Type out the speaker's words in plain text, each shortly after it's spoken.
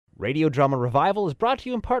Radio Drama Revival is brought to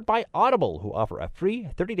you in part by Audible, who offer a free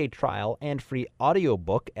 30-day trial and free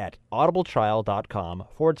audiobook at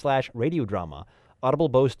audibletrial.com/radiodrama. Audible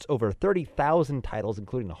boasts over 30,000 titles,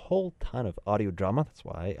 including a whole ton of audio drama. That's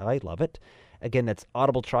why I love it. Again, that's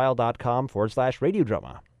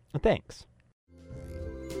audibletrial.com/radiodrama. Thanks.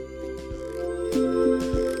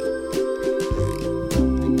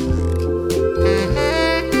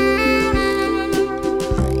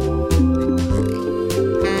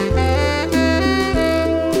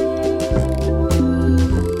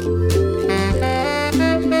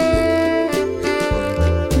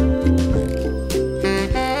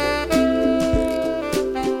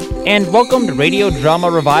 And welcome to Radio Drama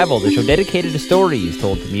Revival, the show dedicated to stories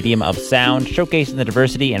told through the medium of sound, showcasing the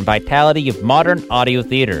diversity and vitality of modern audio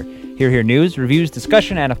theater. Hear news, reviews,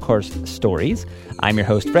 discussion, and, of course, stories. I'm your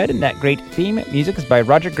host, Fred, and that great theme music is by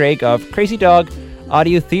Roger Gregg of Crazy Dog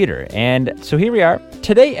Audio Theater. And so here we are.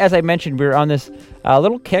 Today, as I mentioned, we're on this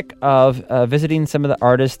little kick of visiting some of the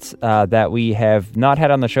artists that we have not had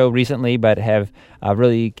on the show recently, but have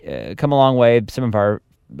really come a long way. Some of our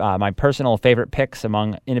my personal favorite picks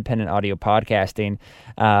among independent audio podcasting.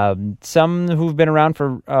 Some who've been around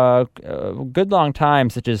for a good long time,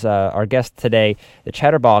 such as our guest today, the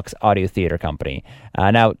Chatterbox Audio Theater Company.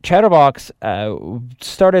 Now, Chatterbox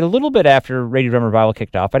started a little bit after Radio Drama Revival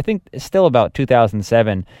kicked off, but I think it's still about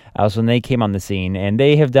 2007 was when they came on the scene, and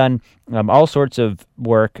they have done all sorts of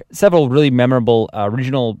work, several really memorable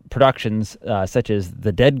original productions, such as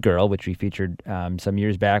The Dead Girl, which we featured some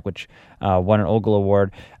years back, which won an Ogle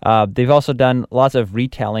Award. They've also done lots of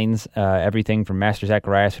retellings, everything from Master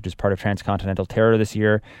Zacharias, which is part of Transcontinental Terror this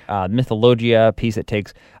year, Mythologia, a piece that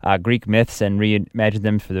takes Greek myths and reimagined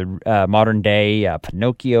them for the modern day,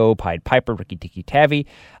 Pinocchio, Pied Piper, Rikki Tikki Tavi.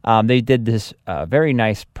 They did this very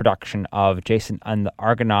nice production of Jason and the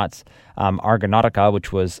Argonauts, Argonautica,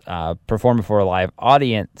 which was performed before a live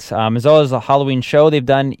audience, as well as a Halloween show they've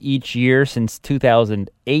done each year since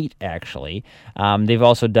 2008, actually. They've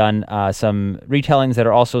also done some retellings that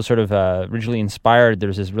are also sort of originally inspired.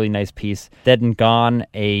 There's this really nice piece, Dead and Gone,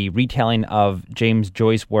 a retelling of James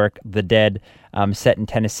Joyce's work, The Dead, set in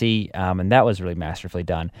Tennessee, and that was really masterfully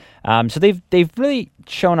done. So they've really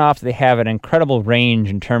shown off that they have an incredible range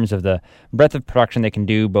in terms of the breadth of production they can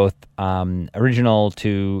do, both original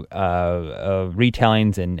to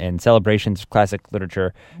retellings and celebrations of classic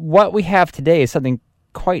literature. What we have today is something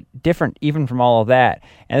quite different even from all of that,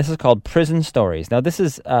 and this is called Prison Stories. Now, this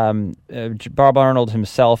is Bob Arnold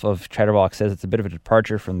himself of Chatterbox says it's a bit of a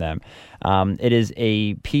departure from them. It is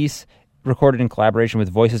a piece recorded in collaboration with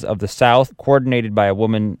Voices of the South, coordinated by a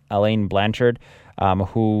woman, Elaine Blanchard,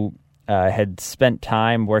 who had spent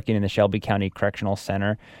time working in the Shelby County Correctional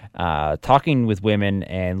Center, talking with women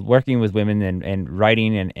and working with women and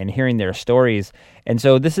writing and hearing their stories. And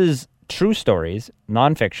so this is true stories,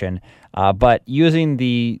 nonfiction, but using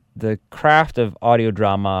the craft of audio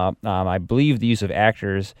drama, I believe the use of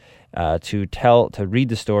actors to read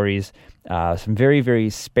the stories, some very,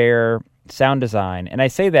 very spare sound design. And I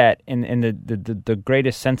say that in the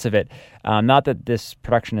greatest sense of it, not that this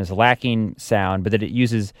production is lacking sound, but that it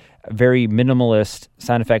uses very minimalist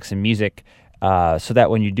sound effects and music, so that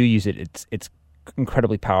when you do use it, it's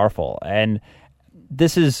incredibly powerful. And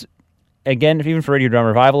this is, again, even for Radio Drama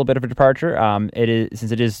Revival, a bit of a departure. It is,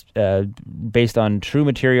 since it is based on true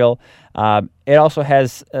material. It also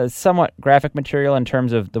has somewhat graphic material in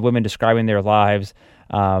terms of the women describing their lives,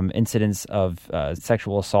 incidents of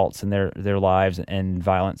sexual assaults in their lives and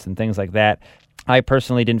violence and things like that. I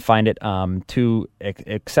personally didn't find it too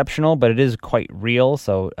exceptional, but it is quite real,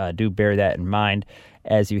 so do bear that in mind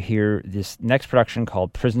as you hear this next production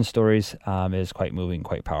called Prison Stories. Is quite moving,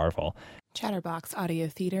 quite powerful. Chatterbox Audio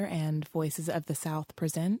Theater and Voices of the South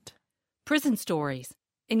present Prison Stories,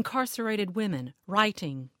 Incarcerated Women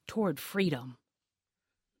Writing Toward Freedom.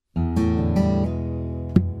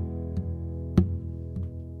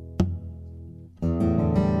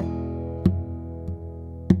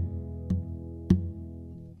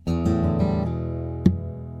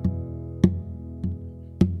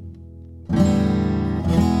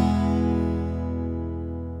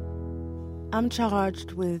 I'm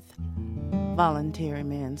charged with voluntary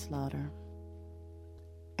manslaughter.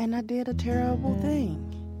 And I did a terrible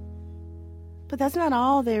thing. But that's not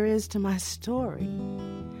all there is to my story.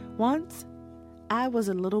 Once, I was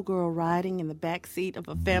a little girl riding in the back seat of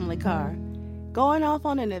a family car, going off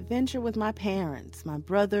on an adventure with my parents, my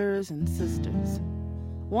brothers and sisters.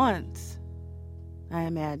 Once, I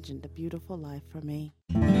imagined a beautiful life for me.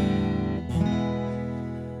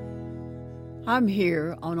 I'm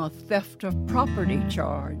here on a theft of property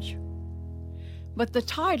charge. But the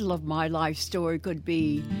title of my life story could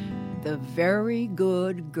be the very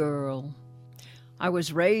good girl. I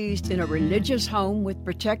was raised in a religious home with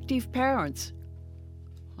protective parents.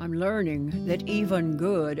 I'm learning that even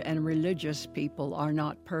good and religious people are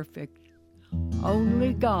not perfect.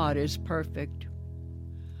 Only God is perfect.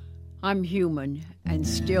 I'm human and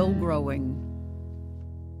still growing.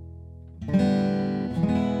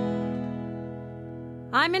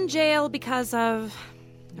 I'm in jail because of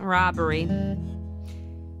robbery.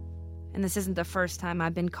 And this isn't the first time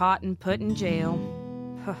I've been caught and put in jail.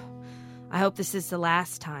 I hope this is the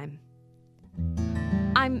last time.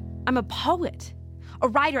 I'm a poet, a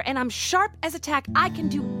writer, and I'm sharp as a tack. I can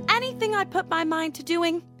do anything I put my mind to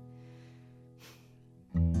doing.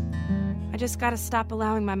 I just gotta stop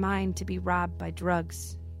allowing my mind to be robbed by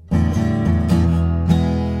drugs.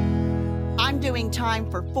 I'm doing time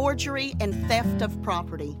for forgery and theft of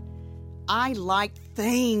property. I like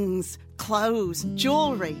things, clothes,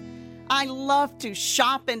 jewelry. I love to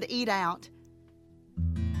shop and eat out.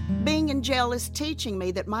 Being in jail is teaching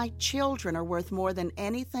me that my children are worth more than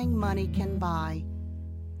anything money can buy.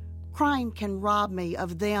 Crime can rob me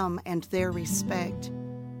of them and their respect.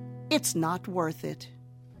 It's not worth it.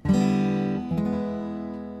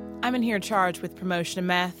 I'm in here charged with promotion of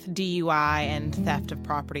meth, DUI, and theft of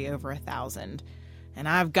property over 1,000. And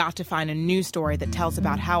I've got to find a new story that tells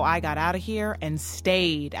about how I got out of here and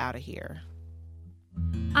stayed out of here.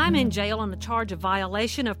 I'm in jail on the charge of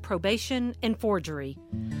violation of probation and forgery.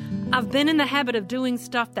 I've been in the habit of doing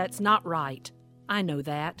stuff that's not right. I know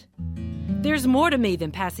that. There's more to me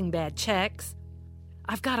than passing bad checks.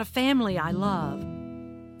 I've got a family I love.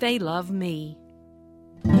 They love me.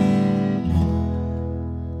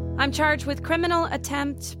 I'm charged with criminal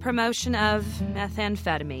attempt promotion of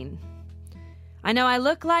methamphetamine. I know I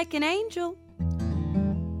look like an angel,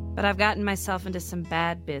 but I've gotten myself into some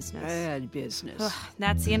bad business. Bad business. Ugh,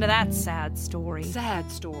 that's the end of that sad story.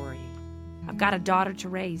 Sad story. I've got a daughter to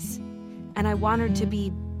raise, and I want her to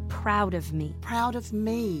be proud of me. Proud of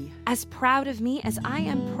me. As proud of me as I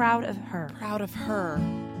am proud of her. Proud of her.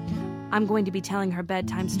 I'm going to be telling her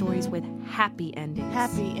bedtime stories with happy endings.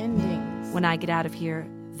 Happy endings. When I get out of here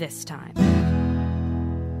this time.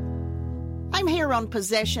 I'm here on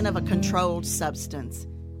possession of a controlled substance.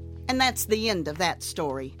 And that's the end of that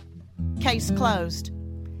story. Case closed.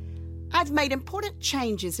 I've made important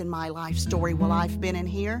changes in my life story while I've been in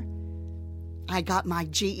here. I got my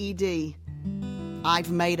GED. I've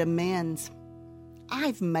made amends.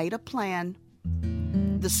 I've made a plan.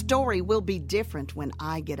 The story will be different when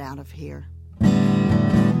I get out of here.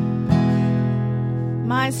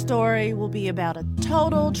 My story will be about a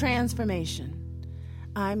total transformation.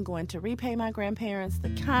 I'm going to repay my grandparents the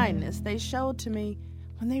kindness they showed to me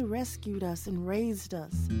when they rescued us and raised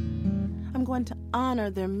us. I'm going to honor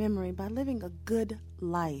their memory by living a good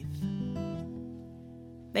life.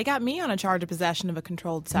 They got me on a charge of possession of a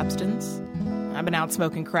controlled substance. I've been out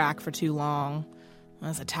smoking crack for too long.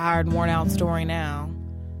 That's a tired, worn-out story now.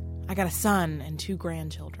 I got a son and 2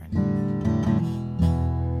 grandchildren.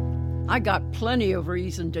 I got plenty of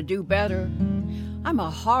reason to do better. I'm a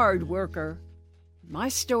hard worker. My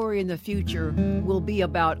story in the future will be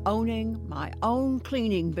about owning my own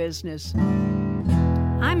cleaning business.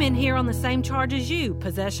 I'm in here on the same charge as you,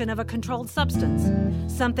 possession of a controlled substance.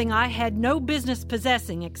 Something I had no business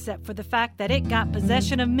possessing except for the fact that it got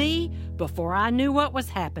possession of me before I knew what was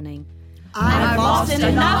happening. I've lost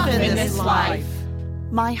enough in this life.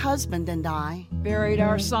 My husband and I Buried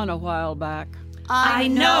our son a while back. I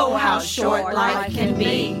know how short life can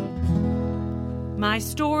be. My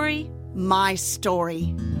story. My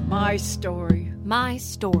story. My story. My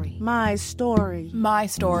story. My story. My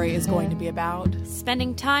story is going to be about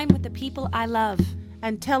Spending time with the people I love.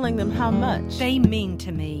 And telling them how much They mean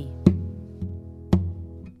to me.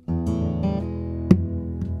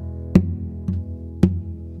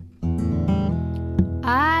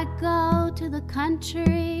 I go to the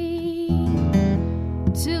country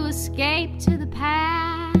to escape to the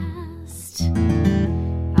past.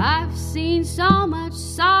 I've seen so much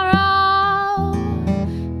sorrow,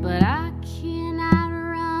 but I cannot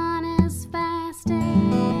run as fast as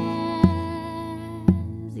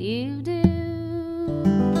you do.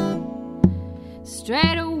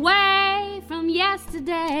 Straight away from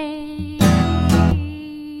yesterday.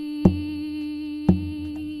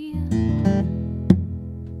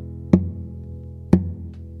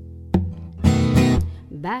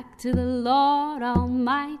 Back to the Lord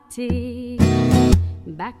Almighty,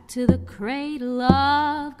 back to the cradle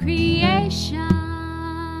of creation.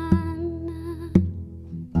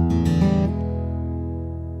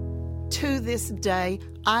 To this day,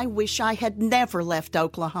 I wish I had never left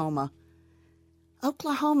Oklahoma.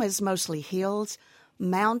 Oklahoma is mostly hills,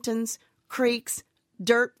 mountains, creeks,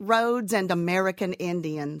 dirt roads, and American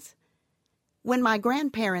Indians. When my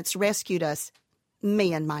grandparents rescued us,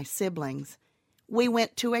 me and my siblings, we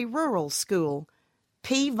went to a rural school,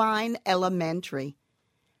 Peavine Elementary.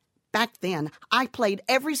 Back then, I played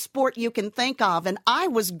every sport you can think of, and I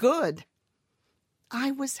was good.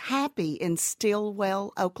 I was happy in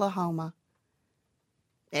Stillwell, Oklahoma.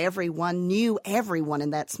 Everyone knew everyone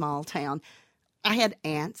in that small town. I had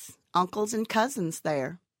aunts, uncles, and cousins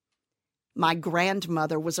there. My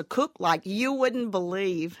grandmother was a cook like you wouldn't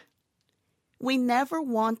believe. We never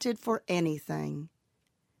wanted for anything.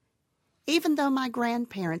 Even though my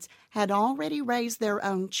grandparents had already raised their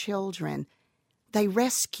own children, they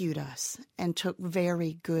rescued us and took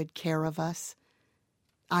very good care of us.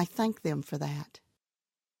 I thank them for that.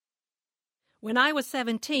 When I was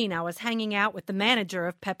 17, I was hanging out with the manager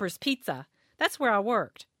of Pepper's Pizza. That's where I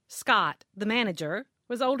worked. Scott, the manager,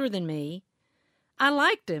 was older than me. I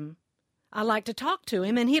liked him. I liked to talk to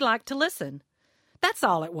him, and he liked to listen. That's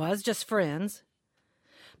all it was, just friends.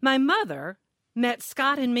 My mother met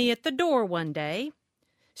Scott and me at the door one day.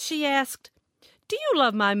 She asked, "Do you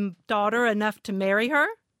love my daughter enough to marry her?"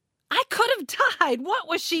 I could have died. What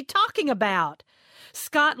was she talking about?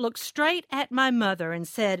 Scott looked straight at my mother and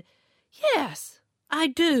said, "Yes, I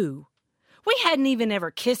do." We hadn't even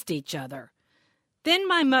ever kissed each other. Then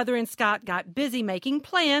my mother and Scott got busy making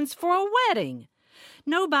plans for a wedding.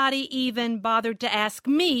 Nobody even bothered to ask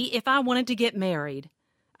me if I wanted to get married.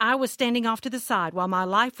 I was standing off to the side while my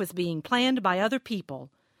life was being planned by other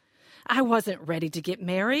people. I wasn't ready to get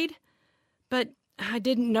married, but I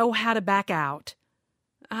didn't know how to back out.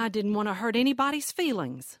 I didn't want to hurt anybody's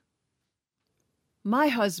feelings. My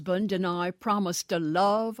husband and I promised to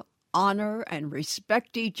love, honor, and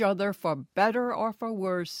respect each other for better or for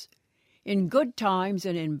worse, in good times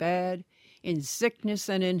and in bad, in sickness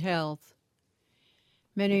and in health.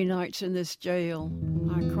 Many nights in this jail,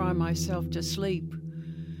 I cry myself to sleep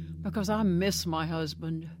because I miss my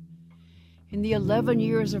husband. In the 11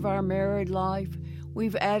 years of our married life,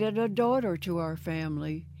 we've added a daughter to our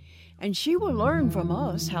family, and she will learn from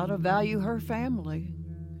us how to value her family.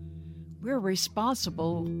 We're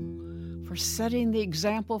responsible for setting the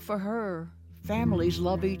example for her. Families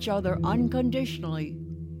love each other unconditionally.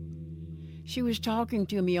 She was talking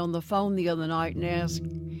to me on the phone the other night and asked,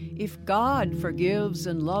 if God forgives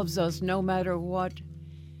and loves us no matter what,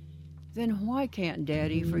 then why can't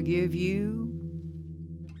Daddy forgive you?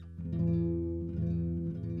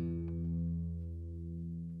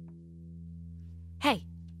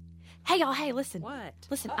 Hey, y'all, listen. What?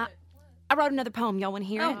 Listen, I wrote another poem. Y'all want to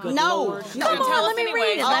hear it? Good No. Come on, let me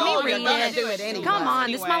read it. Let me read it. Do it anyway. Come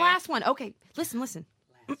on, this is my last one. Okay, listen.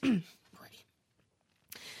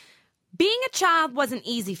 Being a child wasn't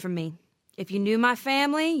easy for me. If you knew my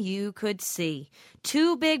family, you could see.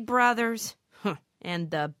 2 big brothers,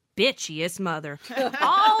 and the bitchiest mother.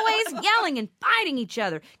 Always yelling and fighting each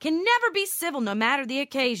other. Can never be civil no matter the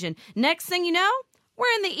occasion. Next thing you know,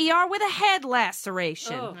 we're in the ER with a head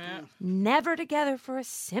laceration. Oh. Never together for a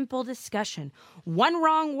simple discussion. One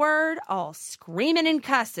wrong word, all screaming and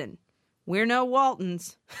cussing. We're no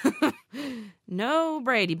Waltons. No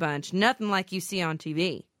Brady Bunch. Nothing like you see on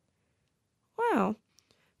TV. Well,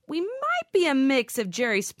 we might be a mix of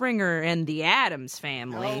Jerry Springer and the Addams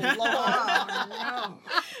Family. Oh, Lord. No.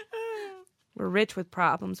 We're rich with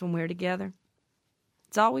problems when we're together.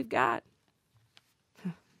 It's all we've got.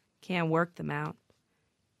 Can't work them out.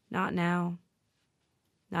 Not now.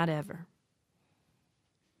 Not ever.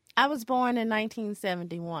 I was born in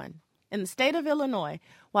 1971 in the state of Illinois,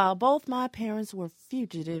 while both my parents were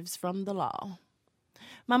fugitives from the law.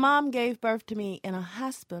 My mom gave birth to me in a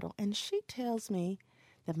hospital, and she tells me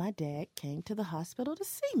that my dad came to the hospital to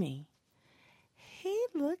see me. He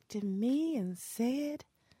looked at me and said,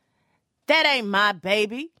 "That ain't my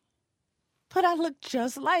baby." But I looked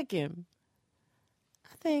just like him.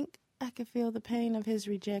 I think I could feel the pain of his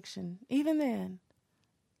rejection, even then,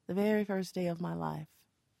 the very first day of my life.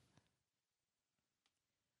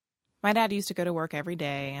 My dad used to go to work every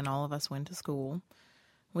day, and all of us went to school.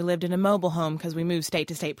 We lived in a mobile home because we moved state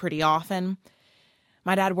to state pretty often.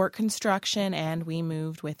 My dad worked construction, and we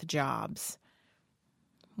moved with jobs.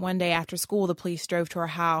 One day after school, the police drove to our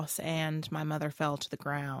house, and my mother fell to the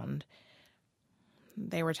ground.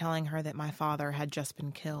 They were telling her that my father had just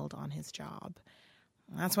been killed on his job.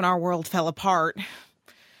 That's when our world fell apart.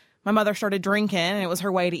 My mother started drinking, and it was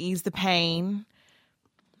her way to ease the pain.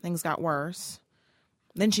 Things got worse.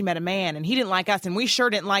 Then she met a man, and he didn't like us, and we sure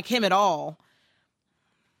didn't like him at all.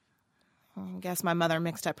 I guess my mother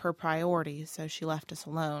mixed up her priorities, so she left us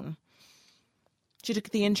alone. She took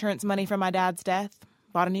the insurance money from my dad's death,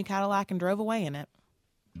 bought a new Cadillac, and drove away in it.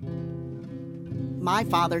 My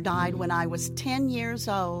father died when I was 10 years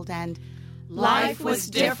old, and Life was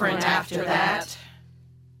different after that.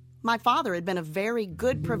 my father had been a very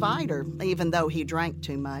good provider, even though he drank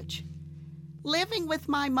too much. Living with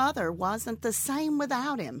my mother wasn't the same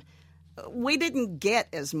without him. We didn't get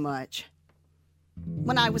as much.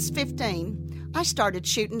 When I was 15, I started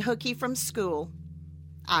shooting hooky from school.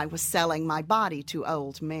 I was selling my body to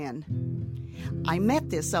old men. I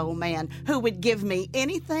met this old man who would give me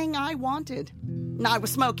anything I wanted. I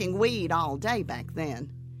was smoking weed all day back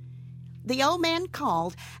then. The old man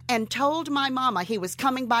called and told my mama he was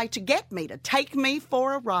coming by to get me, to take me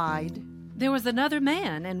for a ride. There was another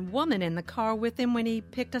man and woman in the car with him when he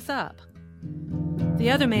picked us up.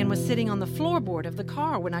 The other man was sitting on the floorboard of the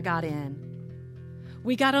car when I got in.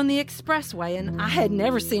 We got on the expressway, and I had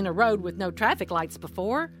never seen a road with no traffic lights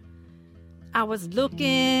before. I was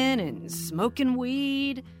looking and smoking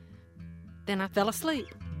weed. Then I fell asleep.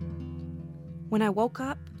 When I woke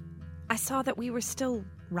up, I saw that we were still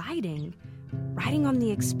riding on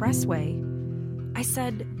the expressway. I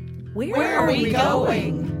said, Where are we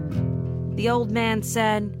going? The old man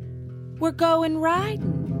said, We're going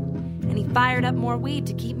riding. And he fired up more weed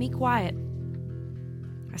to keep me quiet.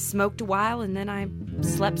 I smoked a while and then I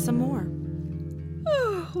slept some more.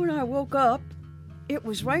 When I woke up, it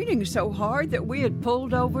was raining so hard that we had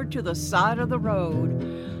pulled over to the side of the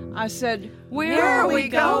road. I said, Where are we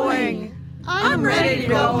going? I'm ready to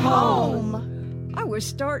go home. I was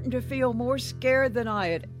starting to feel more scared than I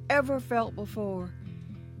had ever felt before.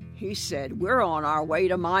 He said, We're on our way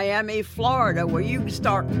to Miami, Florida, where you can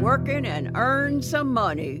start working and earn some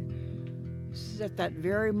money. At that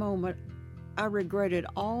very moment, I regretted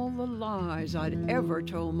all the lies I'd ever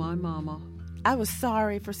told my mama. I was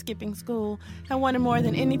sorry for skipping school. I wanted more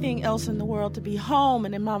than anything else in the world to be home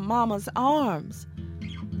and in my mama's arms.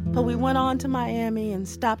 But we went on to Miami and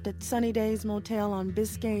stopped at Sunny Days Motel on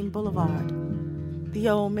Biscayne Boulevard. The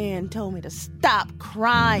old man told me to stop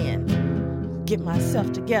crying, get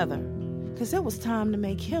myself together, because it was time to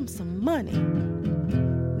make him some money.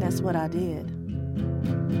 And that's what I did.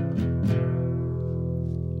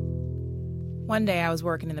 One day I was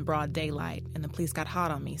working in the broad daylight, and the police got hot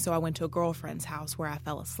on me, so I went to a girlfriend's house where I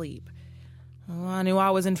fell asleep. Well, I knew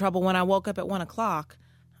I was in trouble when I woke up at 1 o'clock.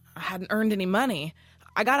 I hadn't earned any money.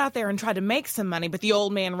 I got out there and tried to make some money, but the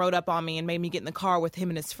old man rode up on me and made me get in the car with him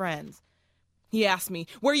and his friends. He asked me,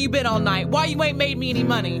 "Where you been all night? Why you ain't made me any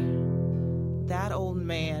money?" That old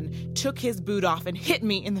man took his boot off and hit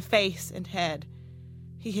me in the face and head.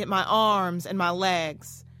 He hit my arms and my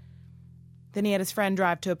legs. Then he had his friend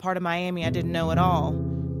drive to a part of Miami I didn't know at all.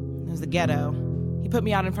 It was the ghetto. He put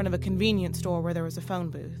me out in front of a convenience store where there was a phone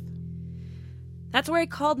booth. That's where he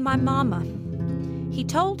called my mama. He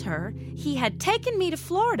told her he had taken me to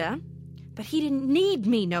Florida, but he didn't need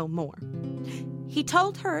me no more. He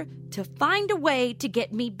told her to find a way to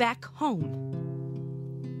get me back home.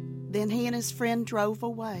 Then he and his friend drove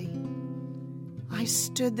away. I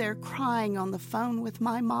stood there crying on the phone with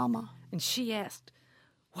my mama. And she asked,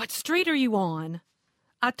 "What street are you on?"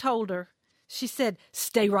 I told her. She said,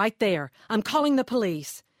 "Stay right there. I'm calling the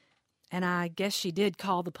police." And I guess she did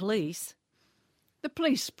call the police. The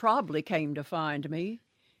police probably came to find me,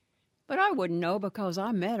 but I wouldn't know because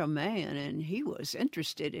I met a man and he was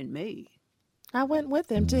interested in me. I went with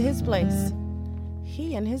him to his place.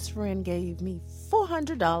 He and his friend gave me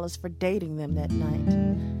 $400 for dating them that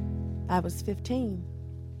night. I was 15.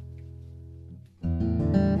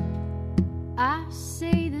 I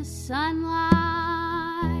see the sunlight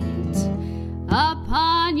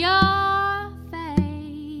upon your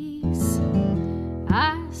face.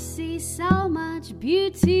 I see so much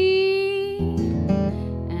beauty,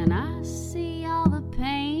 and I see all the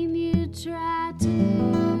pain you try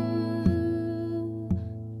to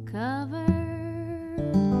cover,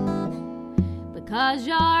 because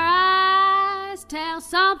your eyes tell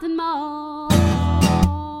something more.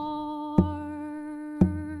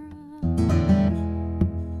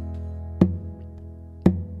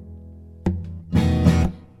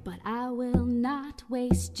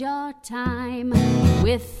 Waste your time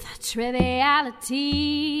with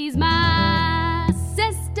trivialities, my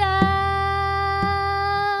sister.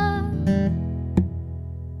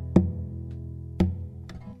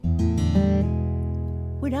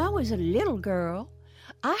 When I was a little girl,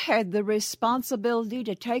 I had the responsibility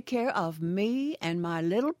to take care of me and my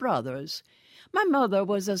little brothers. My mother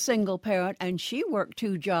was a single parent and she worked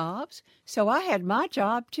 2 jobs, so I had my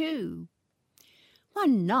job too.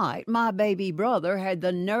 One night, my baby brother had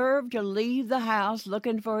the nerve to leave the house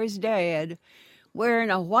looking for his dad, wearing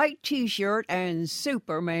a white T-shirt and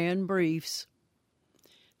Superman briefs.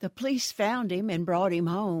 The police found him and brought him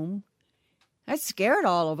home. That scared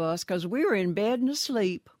all of us because we were in bed and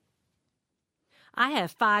asleep. I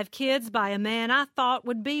have 5 kids by a man I thought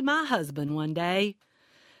would be my husband one day.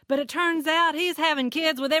 But it turns out he's having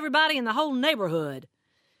kids with everybody in the whole neighborhood.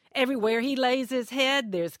 Everywhere he lays his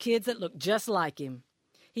head, there's kids that look just like him.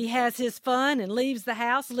 He has his fun and leaves the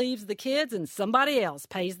house, leaves the kids, and somebody else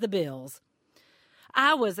pays the bills.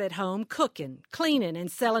 I was at home cooking, cleaning,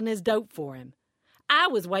 and selling his dope for him. I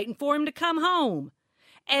was waiting for him to come home.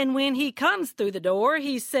 And when he comes through the door,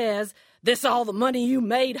 he says, "This all the money you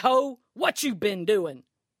made, ho? What you been doing?"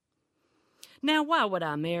 Now, why would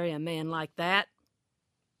I marry a man like that?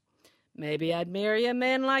 Maybe I'd marry a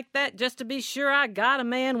man like that just to be sure I got a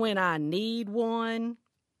man when I need one.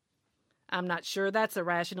 I'm not sure that's a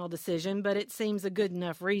rational decision, but it seems a good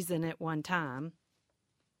enough reason at one time.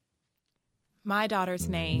 My daughter's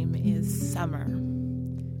name is Summer.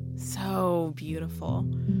 So beautiful.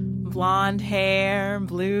 Blonde hair,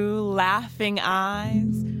 blue, laughing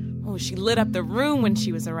eyes. Oh, she lit up the room when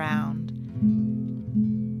she was around.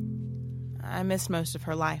 I missed most of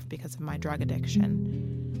her life because of my drug addiction.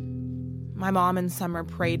 My mom and Summer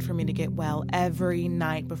prayed for me to get well every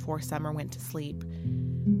night before Summer went to sleep.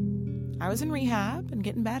 I was in rehab and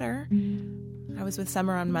getting better. I was with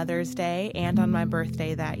Summer on Mother's Day and on my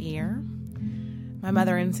birthday that year. My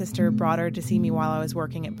mother and sister brought her to see me while I was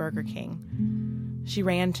working at Burger King. She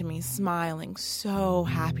ran to me, smiling, so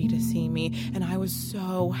happy to see me, and I was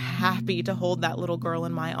so happy to hold that little girl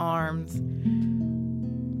in my arms.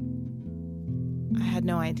 I had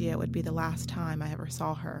no idea it would be the last time I ever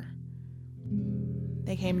saw her.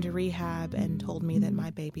 They came to rehab and told me that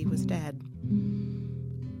my baby was dead.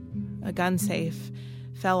 A gun safe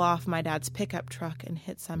fell off my dad's pickup truck and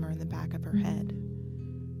hit Summer in the back of her head.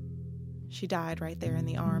 She died right there in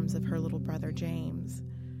the arms of her little brother, James.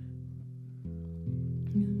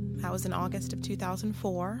 That was in August of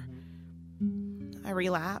 2004. I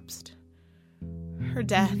relapsed. Her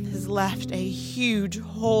death has left a huge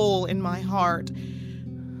hole in my heart.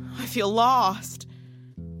 I feel lost.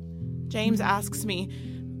 James asks me,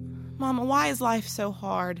 "Mama, why is life so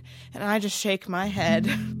hard?" And I just shake my head.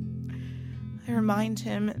 I remind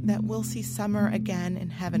him that we'll see Summer again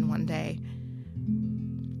in heaven one day.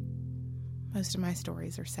 Most of my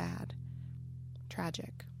stories are sad,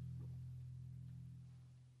 tragic.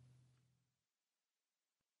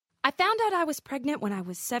 I found out I was pregnant when I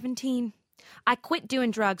was 17. I quit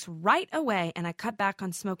doing drugs right away, and I cut back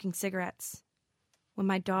on smoking cigarettes. When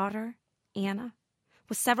my daughter, Anna,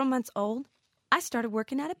 was several months old, I started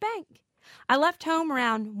working at a bank. I left home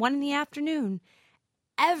around 1 in the afternoon.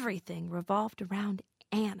 Everything revolved around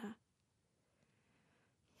Anna.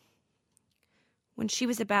 When she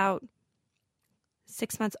was about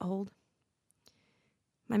 6 months old,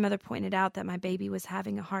 my mother pointed out that my baby was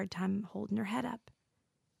having a hard time holding her head up.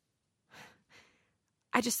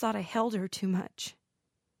 I just thought I held her too much.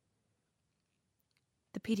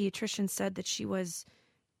 The pediatrician said that she was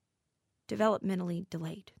developmentally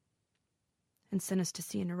delayed and sent us to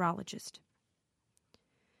see a neurologist.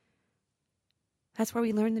 That's where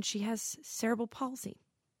we learned that she has cerebral palsy.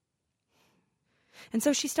 And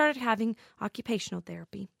so she started having occupational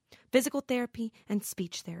therapy, physical therapy, and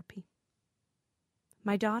speech therapy.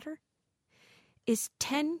 My daughter is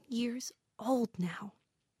 10 years old now.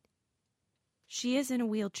 She is in a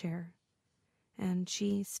wheelchair, and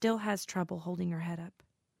she still has trouble holding her head up.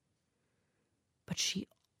 But she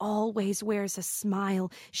always wears a smile.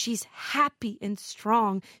 She's happy and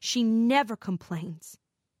strong. She never complains.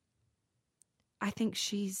 I think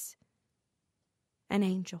she's an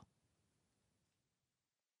angel.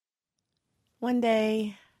 One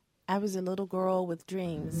day, I was a little girl with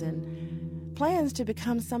dreams and plans to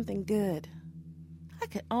become something good. I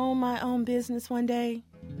could own my own business one day,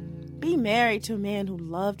 be married to a man who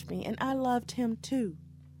loved me, and I loved him too.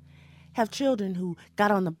 Have children who got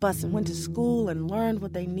on the bus and went to school and learned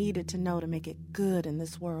what they needed to know to make it good in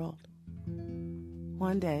this world.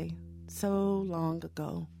 One day, so long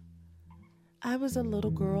ago, I was a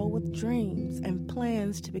little girl with dreams and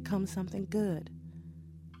plans to become something good.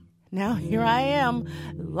 Now here I am,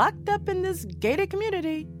 locked up in this gated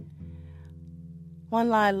community. One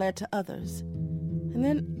lie led to others, and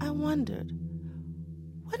then I wondered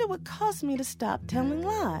what it would cost me to stop telling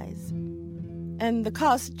lies. And the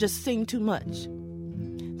cost just seemed too much.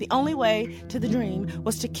 The only way to the dream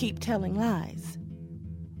was to keep telling lies.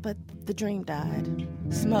 But the dream died,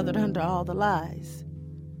 smothered under all the lies.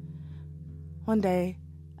 One day,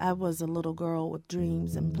 I was a little girl with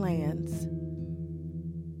dreams and plans.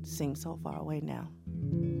 Seems so far away now.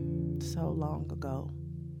 So long ago.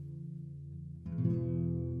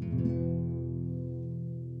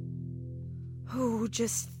 Oh,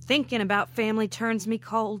 just thinking about family turns me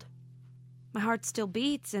cold. My heart still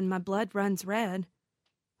beats and my blood runs red.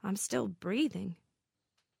 I'm still breathing.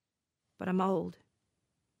 But I'm old.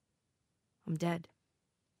 I'm dead.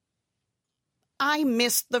 I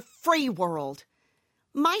miss the free world.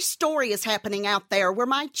 My story is happening out there where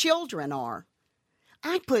my children are.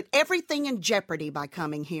 I put everything in jeopardy by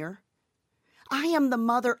coming here. I am the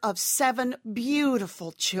mother of 7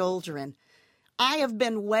 beautiful children. I have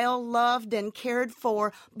been well loved and cared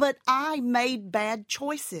for, but I made bad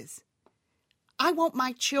choices. I want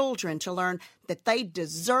my children to learn that they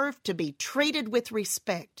deserve to be treated with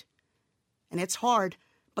respect. And it's hard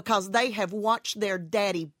because they have watched their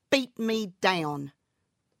daddy beat me down.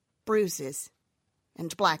 Bruises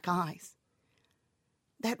and black eyes.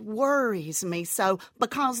 That worries me so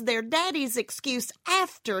because their daddy's excuse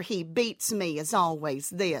after he beats me is always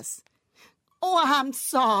this. Oh, I'm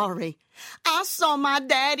sorry. I saw my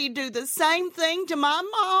daddy do the same thing to my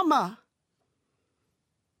mama.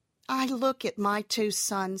 I look at my 2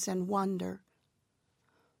 sons and wonder,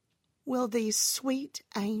 will these sweet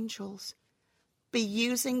angels be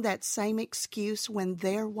using that same excuse when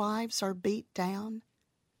their wives are beat down,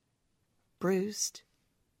 bruised,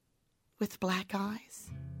 with black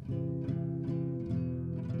eyes?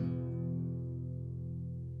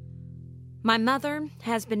 My mother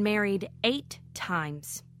has been married 8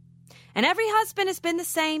 times, and every husband has been the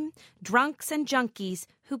same, drunks and junkies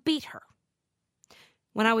who beat her.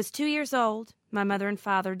 When I was 2 years old, my mother and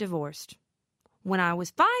father divorced. When I was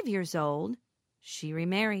 5 years old, she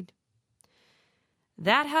remarried.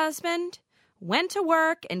 That husband went to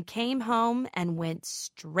work and came home and went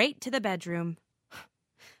straight to the bedroom.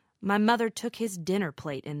 My mother took his dinner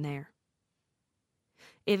plate in there.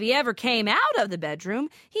 If he ever came out of the bedroom,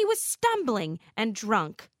 he was stumbling and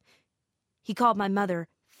drunk. He called my mother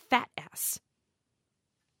fat ass.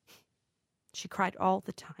 She cried all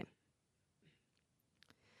the time.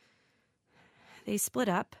 They split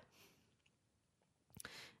up,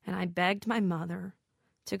 and I begged my mother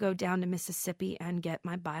to go down to Mississippi and get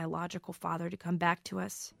my biological father to come back to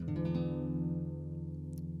us.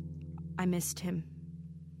 I missed him.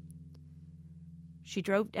 She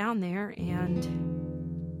drove down there and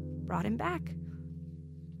brought him back.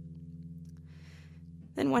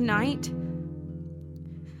 Then one night,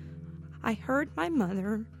 I heard my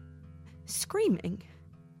mother screaming.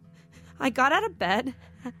 I got out of bed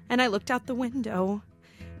and I looked out the window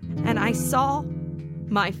and I saw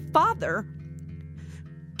my father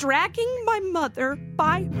dragging my mother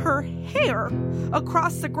by her hair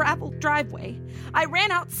across the gravel driveway. I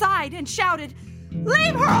ran outside and shouted,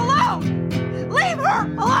 "Leave her alone! Leave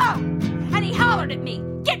her alone!" And he hollered at me,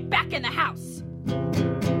 "Get back in the house!"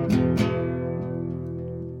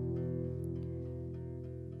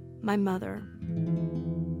 My mother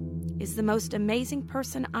is the most amazing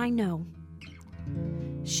person I know.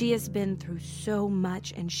 She has been through so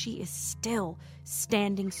much, and she is still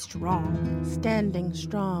standing strong. Standing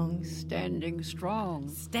strong. Standing strong.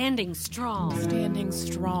 Standing strong. Standing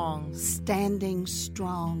strong. Standing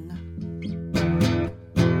strong.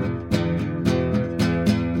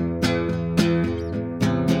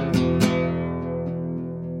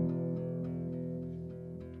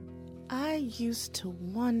 I used to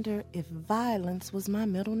wonder if violence was my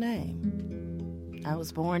middle name. I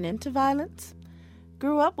was born into violence,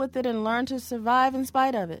 grew up with it, and learned to survive in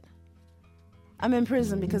spite of it. I'm in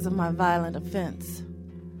prison because of my violent offense,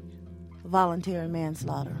 voluntary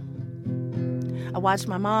manslaughter. I watched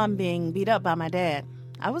my mom being beat up by my dad.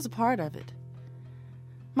 I was a part of it.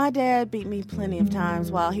 My dad beat me plenty of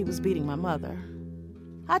times while he was beating my mother.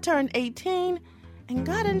 I turned 18 and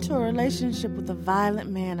got into a relationship with a violent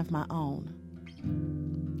man of my own.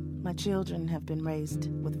 My children have been raised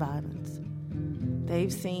with violence.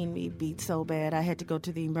 They've seen me beat so bad I had to go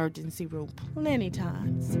to the emergency room plenty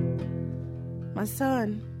times. My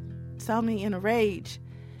son saw me in a rage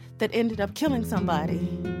that ended up killing somebody.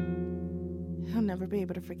 He'll never be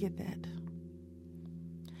able to forget that.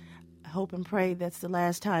 I hope and pray that's the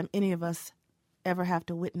last time any of us ever have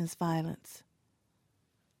to witness violence.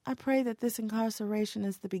 I pray that this incarceration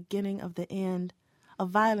is the beginning of the end of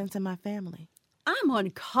violence in my family. I'm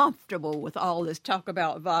uncomfortable with all this talk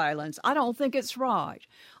about violence. I don't think it's right.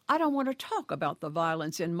 I don't want to talk about the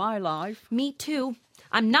violence in my life. Me too.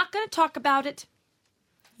 I'm not going to talk about it.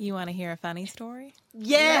 You want to hear a funny story?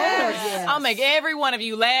 Yes. I'll make every one of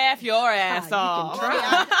you laugh your ass off.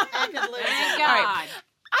 I could lose Thank it. God. All right.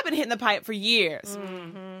 I've been hitting the pipe for years,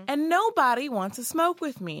 and nobody wants to smoke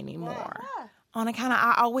with me anymore. On account of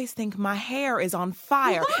I always think my hair is on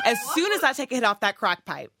fire as soon as I take a hit off that crack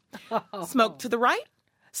pipe. Smoke to the right,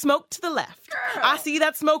 smoke to the left. I see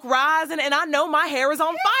that smoke rising, and I know my hair is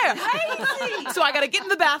on fire. So I got to get in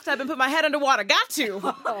the bathtub and put my head underwater. Got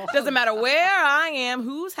to. Doesn't matter where I am,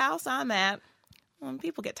 whose house I'm at.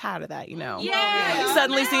 People get tired of that, you know. Yeah.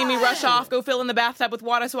 Suddenly seeing me rush off, go fill in the bathtub with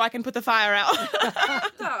water so I can put the fire out.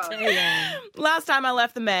 Last time I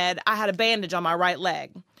left the med, I had a bandage on my right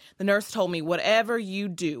leg. The nurse told me, whatever you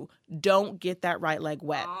do, don't get that right leg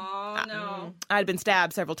wet. Oh, no. I had been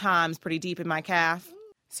stabbed several times pretty deep in my calf.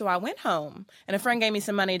 So I went home, and a friend gave me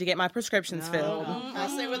some money to get my prescriptions filled. I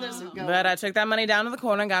see where this is going. But I took that money down to the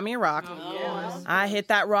corner and got me a rock. I hit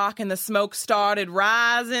that rock, and the smoke started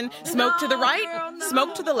rising. Smoke to the right,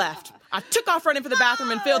 smoke to the left. I took off running for the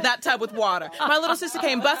bathroom and filled that tub with water. My little sister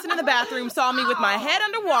came busting in the bathroom, saw me with my head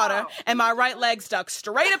underwater and my right leg stuck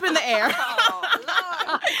straight up in the air.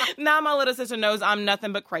 Now my little sister knows I'm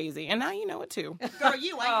nothing but crazy. And now you know it too. Girl,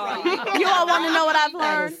 you ain't crazy. You all want to know what I've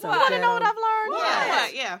learned? so You want to ghetto. know what I've learned?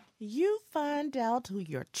 What? Yeah. You find out who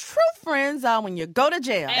your true friends are when you go to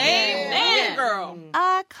jail. Amen, girl.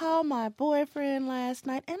 I called my boyfriend last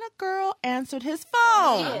night, and a girl answered his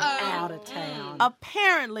phone. Out of town.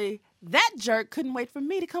 Apparently, that jerk couldn't wait for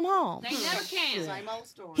me to come home. They never can. Same old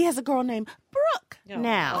story. He has a girl named Brooke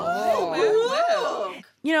now. Well.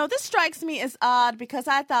 You know, this strikes me as odd because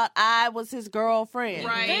I thought I was his girlfriend.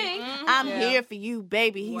 Right. I'm here for you,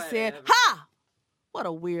 baby. He said, ha! What a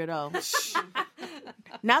weirdo.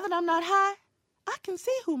 Now that I'm not high, I can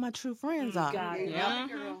see who my true friends are. Yeah.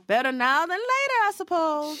 Better now than later, I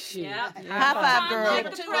suppose. Yeah. High five, girl.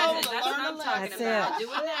 Take the present. That's what I'm talking That's about. it.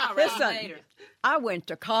 Do it now, Listen. right later. I went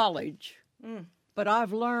to college, but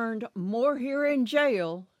I've learned more here in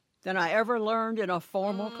jail than I ever learned in a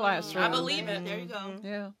formal classroom. I believe it. There you go.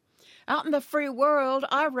 Yeah. Out in the free world,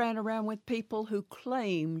 I ran around with people who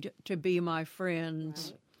claimed to be my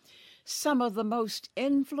friends. Some of the most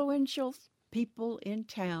influential people in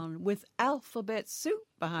town with alphabet soup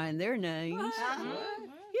behind their names.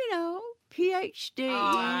 You know, PhD,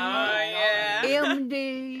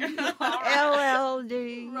 MD,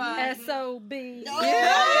 LLD, SOB.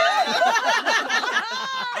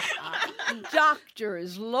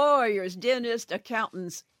 doctors, lawyers, dentists,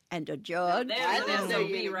 accountants, and a judge. There's an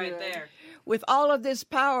SOB right there. With all of this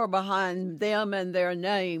power behind them and their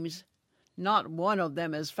names, not one of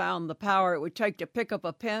them has found the power it would take to pick up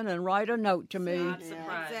a pen and write a note to me. Not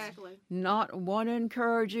surprised. Not one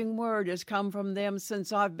encouraging word has come from them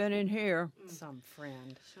since I've been in here. Some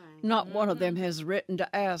friend. Not one of them has written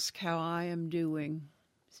to ask how I am doing.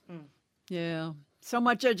 Yeah. So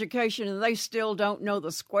much education, and they still don't know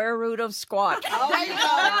the square root of squat. I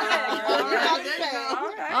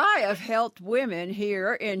have helped women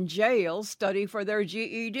here in jail study for their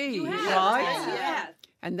GED, right? Yeah.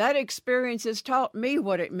 And that experience has taught me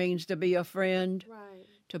what it means to be a friend,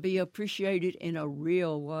 to be appreciated in a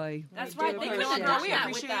real way. That's right. They couldn't have done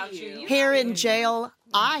that without you. Here in jail,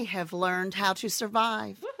 I have learned how to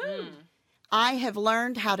survive. I have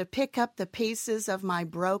learned how to pick up the pieces of my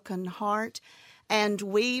broken heart and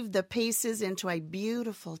weave the pieces into a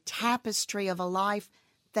beautiful tapestry of a life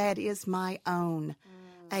that is my own,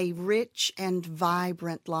 a rich and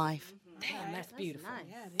vibrant life. Damn, that's beautiful.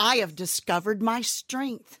 I have discovered my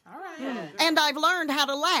strength. And I've learned how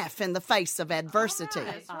to laugh in the face of adversity.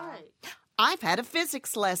 I've had a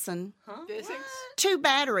physics lesson. Physics? 2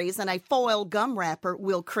 batteries and a foil gum wrapper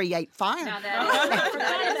will create fire.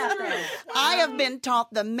 I have been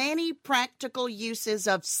taught the many practical uses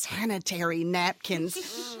of sanitary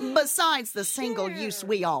napkins, besides the single use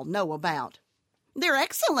we all know about. They're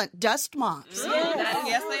excellent dust mops.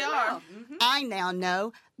 Yes, they are. I now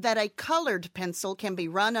know that a colored pencil can be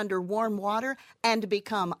run under warm water and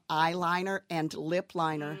become eyeliner and lip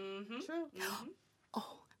liner.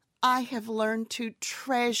 Oh, I have learned to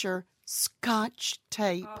treasure Scotch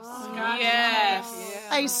tape. Yes.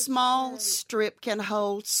 A small strip can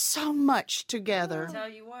hold so much together. Tell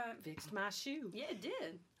you what. Fixed my shoe. Yeah, it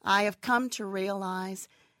did. I have come to realize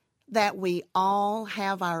that we all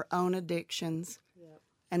have our own addictions,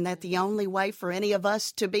 and that the only way for any of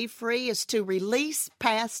us to be free is to release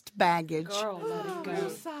past baggage.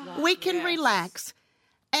 We can relax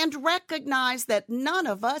and recognize that none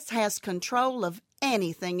of us has control of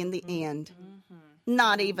anything in the end.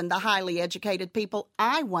 Not even the highly educated people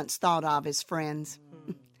I once thought of as friends.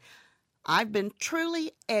 I've been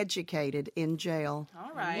truly educated in jail.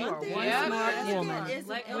 All right. You are one smart woman.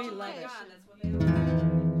 We love it.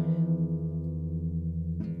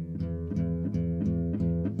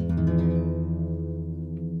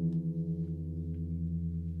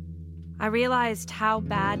 I realized how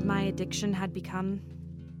bad my addiction had become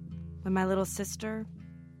when my little sister,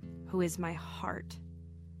 who is my heart,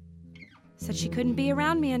 said she couldn't be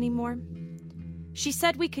around me anymore. She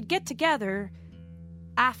said we could get together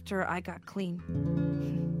after I got clean.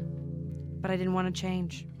 But I didn't want to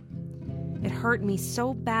change. It hurt me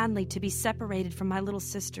so badly to be separated from my little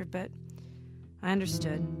sister, but I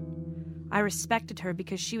understood. I respected her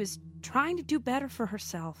because she was trying to do better for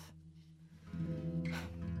herself.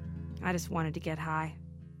 I just wanted to get high.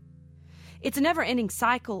 It's a never-ending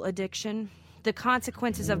cycle, addiction. The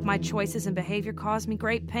consequences of my choices and behavior cause me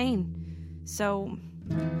great pain. So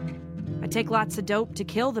I take lots of dope to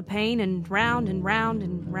kill the pain, and round and round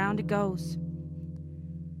and round it goes.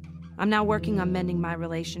 I'm now working on mending my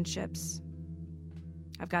relationships.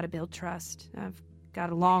 I've got to build trust. I've got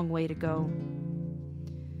a long way to go.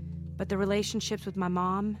 But the relationships with my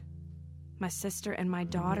mom, my sister, and my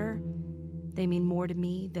daughter, they mean more to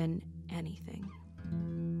me than anything.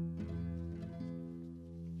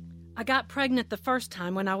 I got pregnant the first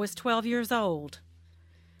time when I was 12 years old.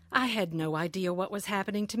 I had no idea what was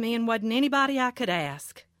happening to me and wasn't anybody I could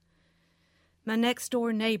ask. My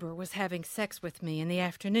next-door neighbor was having sex with me in the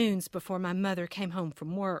afternoons before my mother came home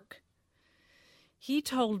from work. He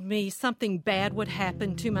told me something bad would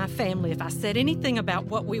happen to my family if I said anything about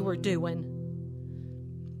what we were doing.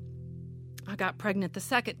 I got pregnant the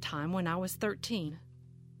second time when I was 13.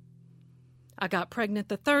 I got pregnant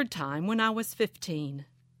the third time when I was 15.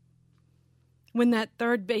 When that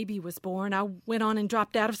third baby was born, I went on and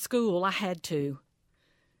dropped out of school. I had to.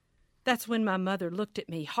 That's when my mother looked at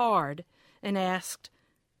me hard and asked,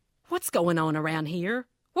 "What's going on around here?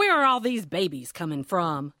 Where are all these babies coming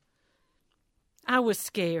from?" I was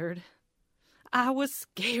scared.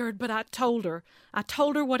 But I told her. I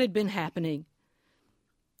told her what had been happening.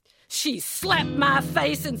 She slapped my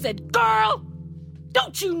face and said, "Girl,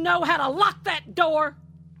 don't you know how to lock that door?"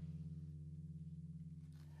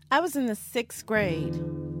 I was in the 6th grade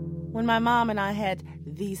when my mom and I had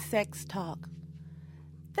the sex talk.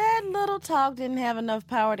 That little talk didn't have enough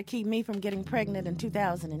power to keep me from getting pregnant in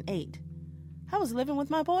 2008. I was living with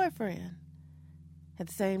my boyfriend. At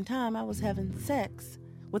the same time, I was having sex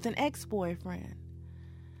with an ex-boyfriend.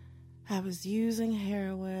 I was using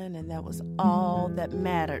heroin, and that was all that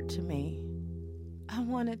mattered to me. I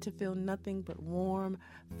wanted to feel nothing but warm,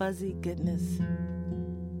 fuzzy goodness.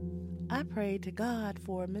 I prayed to God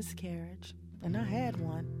for a miscarriage, and I had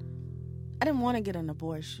one. I didn't want to get an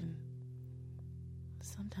abortion.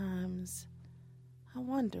 Sometimes I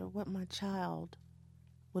wonder what my child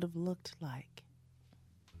would have looked like.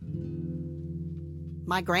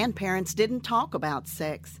 My grandparents didn't talk about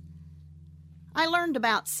sex. I learned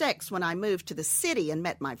about sex when I moved to the city and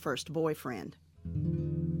met my first boyfriend.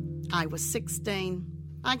 I was 16.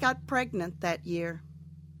 I got pregnant that year.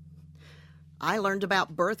 I learned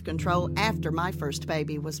about birth control after my first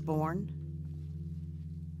baby was born.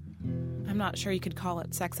 I'm not sure you could call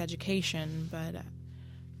it sex education, but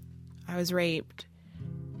I was raped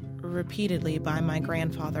repeatedly by my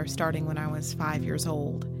grandfather starting when I was 5 years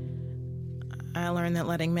old. I learned that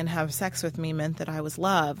letting men have sex with me meant that I was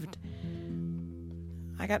loved.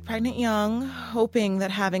 I got pregnant young, hoping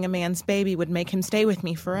that having a man's baby would make him stay with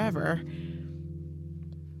me forever.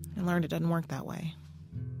 I learned it doesn't work that way.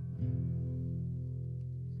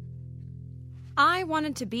 I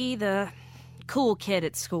wanted to be the cool kid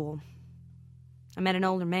at school. I met an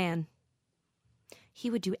older man. He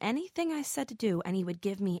would do anything I said to do, and he would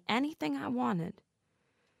give me anything I wanted,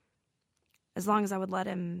 as long as I would let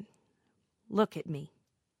him look at me,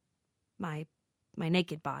 my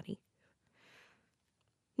naked body.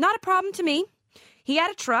 Not a problem to me. He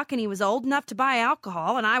had a truck, and he was old enough to buy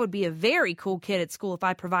alcohol, and I would be a very cool kid at school if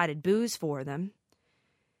I provided booze for them.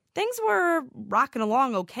 Things were rocking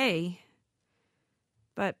along okay,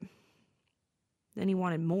 but then he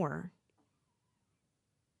wanted more.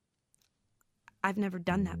 I've never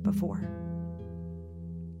done that before.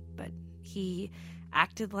 But he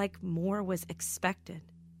acted like more was expected.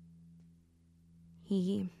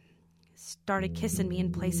 He started kissing me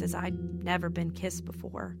in places I'd never been kissed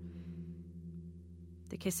before.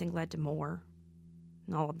 The kissing led to more.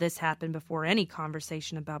 And all of this happened before any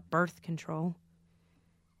conversation about birth control.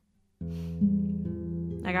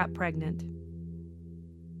 I got pregnant.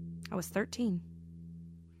 I was 13.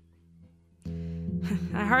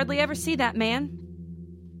 I hardly ever see that man.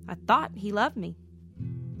 I thought he loved me.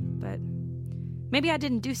 But maybe I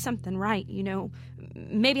didn't do something right, you know.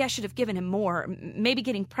 Maybe I should have given him more. Maybe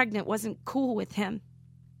getting pregnant wasn't cool with him.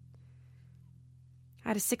 I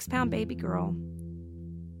had a 6-pound baby girl.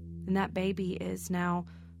 And that baby is now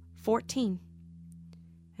 14.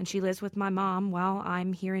 And she lives with my mom while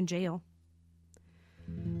I'm here in jail.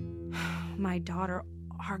 My daughter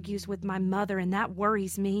argues with my mother, and that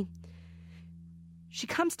worries me. She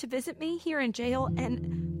comes to visit me here in jail,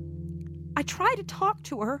 and I try to talk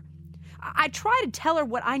to her. I try to tell her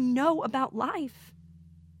what I know about life.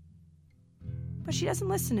 But she doesn't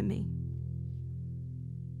listen to me.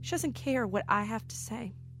 She doesn't care what I have to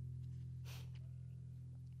say.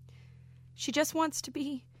 She just wants to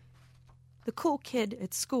be the cool kid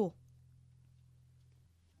at school.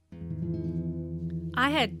 I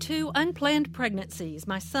had 2 unplanned pregnancies,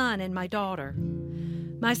 my son and my daughter.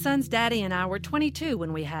 My son's daddy and I were 22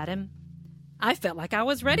 when we had him. I felt like I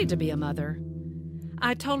was ready to be a mother.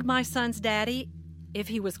 I told my son's daddy if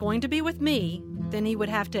he was going to be with me, then he would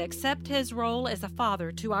have to accept his role as a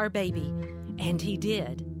father to our baby, and he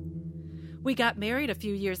did. We got married a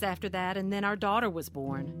few years after that, and then our daughter was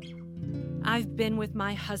born. I've been with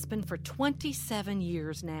my husband for 27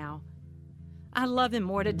 years now. I love him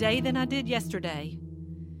more today than I did yesterday.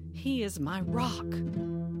 He is my rock.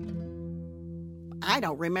 I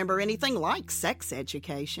don't remember anything like sex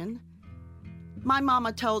education. My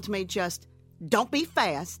mama told me just, don't be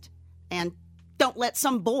fast and don't let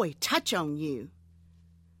some boy touch on you.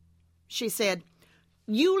 She said,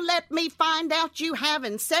 you let me find out you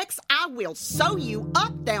having sex, I will sew you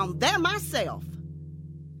up down there myself.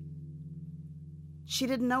 She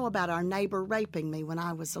didn't know about our neighbor raping me when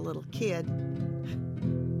I was a little kid,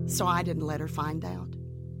 so I didn't let her find out.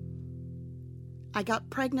 I got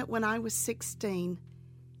pregnant when I was 16,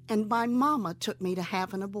 and my mama took me to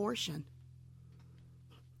have an abortion.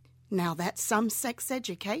 Now that's some sex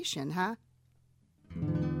education, huh?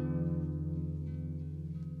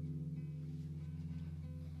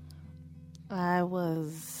 I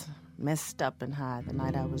was messed up and high the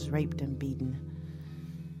night I was raped and beaten.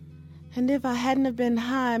 And if I hadn't have been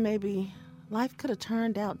high, maybe life could have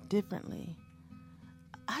turned out differently.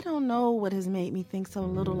 I don't know what has made me think so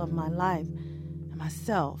little of my life and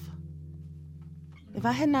myself. If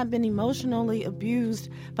I had not been emotionally abused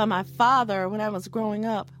by my father when I was growing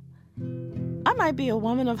up, I might be a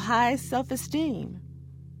woman of high self-esteem.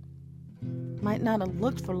 Might not have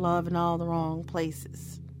looked for love in all the wrong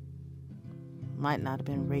places. Might not have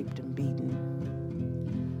been raped and beaten.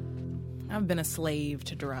 I've been a slave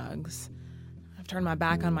to drugs. I've turned my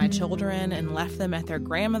back on my children and left them at their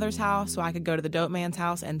grandmother's house so I could go to the dope man's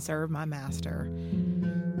house and serve my master.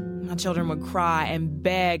 My children would cry and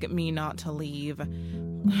beg me not to leave.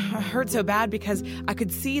 I hurt so bad because I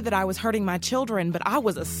could see that I was hurting my children, but I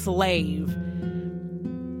was a slave.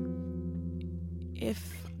 If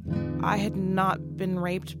I had not been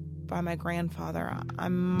raped by my grandfather, I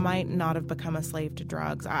might not have become a slave to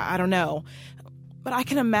drugs. I don't know. But I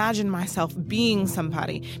can imagine myself being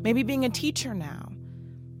somebody, maybe being a teacher now.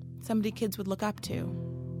 Somebody kids would look up to.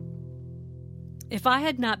 If I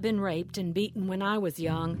had not been raped and beaten when I was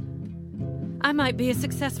young, I might be a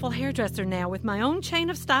successful hairdresser now with my own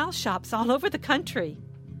chain of style shops all over the country.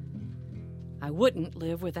 I wouldn't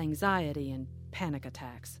live with anxiety and panic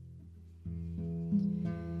attacks.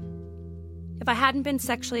 If I hadn't been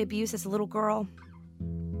sexually abused as a little girl,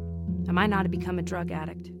 I might not have become a drug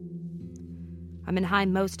addict. I've been high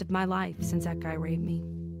most of my life since that guy raped me.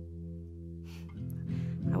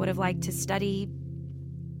 I would have liked to study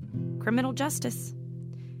criminal justice.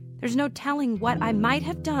 There's no telling what I might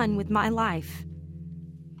have done with my life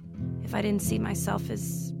if I didn't see myself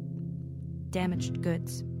as damaged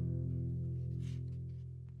goods.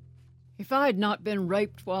 If I had not been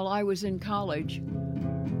raped while I was in college,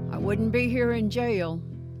 I wouldn't be here in jail.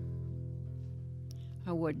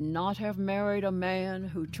 I would not have married a man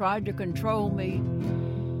who tried to control me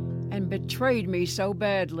and betrayed me so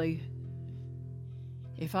badly.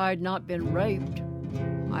 If I had not been raped,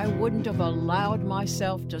 I wouldn't have allowed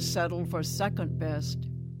myself to settle for second best.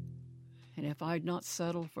 And if I'd not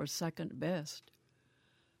settled for second best,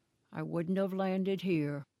 I wouldn't have landed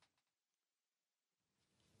here.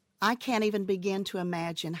 I can't even begin to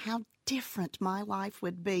imagine how different my life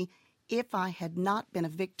would be if I had not been a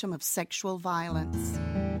victim of sexual violence.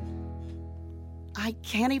 I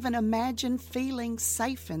can't even imagine feeling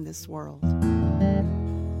safe in this world.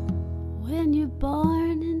 When you're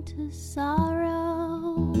born into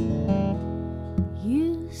sorrow,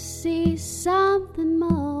 you see something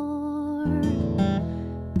more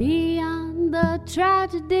beyond the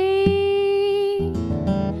tragedy.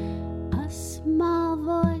 A small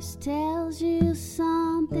voice tells you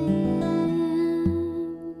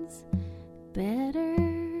something's better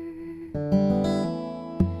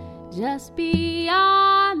just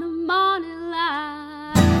beyond the morning light.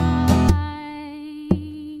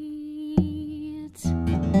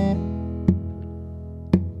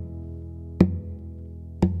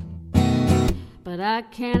 But I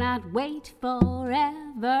cannot wait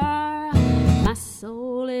forever. My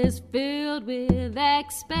soul is filled with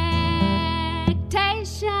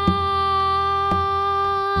expectation.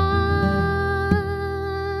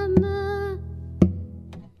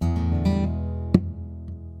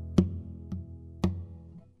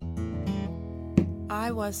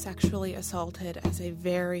 I was sexually assaulted as a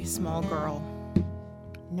very small girl.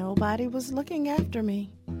 Nobody was looking after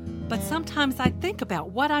me. But sometimes I think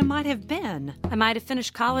about what I might have been. I might have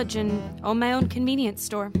finished college and owned my own convenience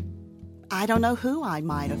store. I don't know who I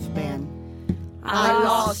might have been. I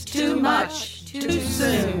lost too much too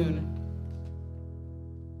soon.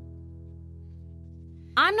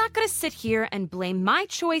 I'm not going to sit here and blame my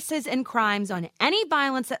choices and crimes on any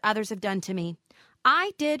violence that others have done to me.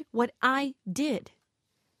 I did what I did.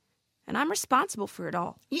 And I'm responsible for it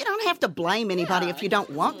all. You don't have to blame anybody if you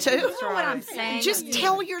don't want to. That's what I'm saying. Just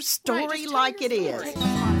tell your story like it is.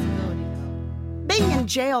 Being in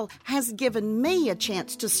jail has given me a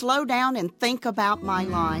chance to slow down and think about my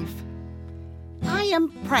life. I am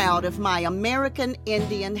proud of my American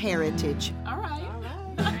Indian heritage. All right.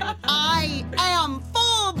 I am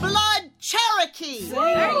full-blood Cherokee.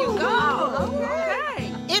 There you go.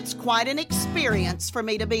 Okay. It's quite an experience for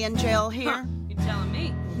me to be in jail here. You're telling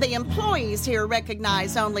me. The employees here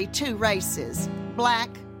recognize only two races, black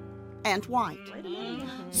and white.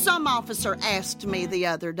 Some officer asked me the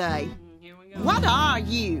other day, "What are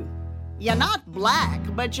you? You're not black,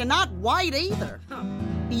 but you're not white either.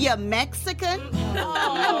 You Mexican?"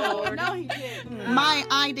 Oh, no, he didn't. My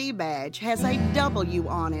ID badge has a W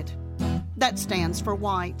on it. That stands for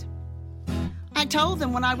white. I told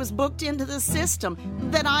them when I was booked into the system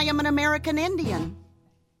that I am an American Indian.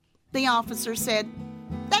 The officer said,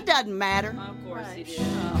 "That doesn't matter." Of course he did.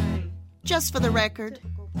 Just for the record,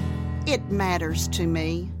 it matters to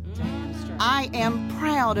me. I am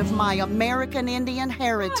proud of my American Indian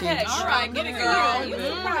heritage. All right, get it, girl. You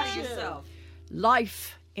feel proud of yourself.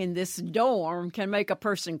 Life in this dorm can make a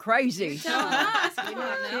person crazy.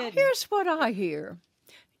 Here's what I hear.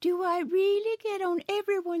 Do I really get on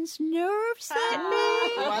everyone's nerves that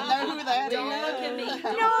bad? I know who that is. Look at me.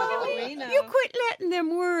 No, you quit letting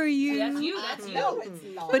them worry you. That's you. That's you. No, it's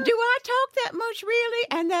not. But do I talk that much really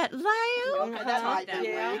and that loud? That might be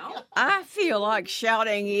Yeah. right. I feel like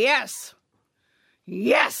shouting yes.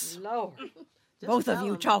 Yes. Lord. Both of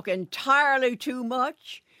you talk entirely too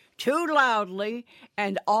much, too loudly,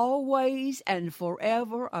 and always and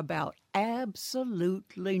forever about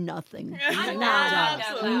absolutely nothing. Nothing.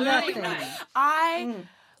 I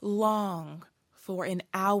long for an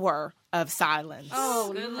hour of silence.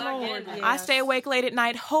 Oh, Good luck Lord. getting I stay awake late at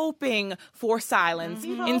night hoping for silence.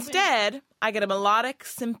 Instead, I get a melodic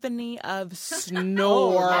symphony of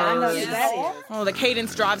snores. I know who that is. Oh, the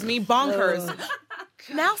cadence drives me bonkers.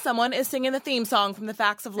 Now someone is singing the theme song from The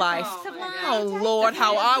Facts of Life. Oh, Lord,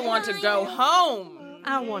 how I want to go home.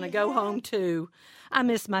 I want to go home, too. I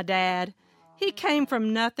miss my dad. He came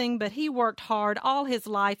from nothing, but he worked hard all his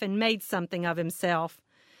life and made something of himself.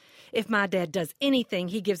 If my dad does anything,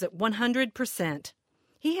 he gives it 100%.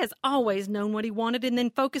 He has always known what he wanted and then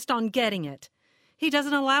focused on getting it. He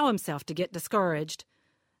doesn't allow himself to get discouraged.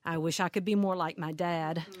 I wish I could be more like my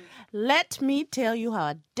dad. Let me tell you how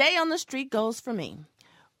a day on the street goes for me.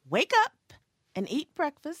 Wake up and eat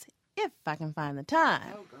breakfast if I can find the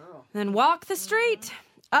time. Then walk the street,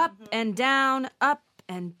 up and down,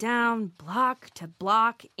 block to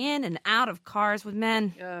block, in and out of cars with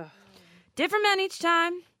men. Different men each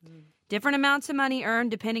time. Different amounts of money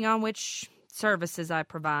earned depending on which services I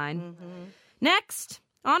provide. Next,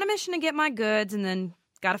 on a mission to get my goods, and then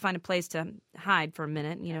got to find a place to hide for a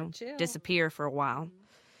minute, disappear for a while.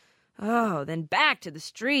 Oh, then back to the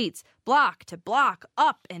streets, block to block,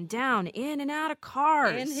 up and down, in and out of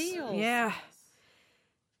cars. In heels. Yeah.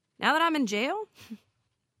 Now that I'm in jail,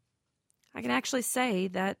 I can actually say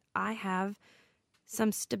that I have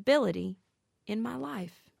some stability in my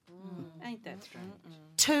life. Ain't that strange?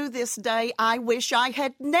 To this day, I wish I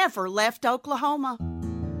had never left Oklahoma.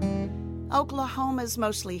 Oklahoma's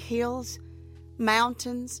mostly hills,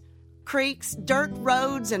 mountains, creeks, dirt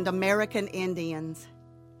roads, and American Indians.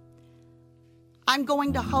 I'm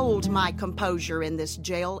going to hold my composure in this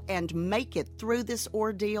jail and make it through this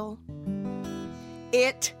ordeal.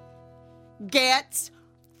 It gets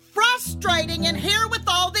frustrating in here with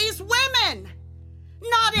all these women.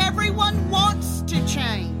 Not everyone wants to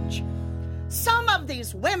change. Some of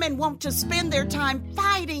these women want to spend their time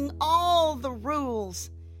fighting all the rules.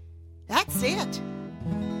 That's it.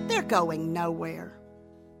 They're going nowhere.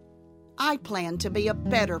 I plan to be a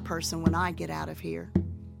better person when I get out of here.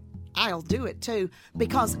 I'll do it too,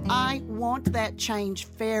 because I want that change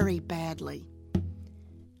very badly.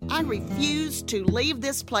 I refuse to leave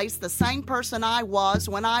this place the same person I was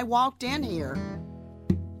when I walked in here.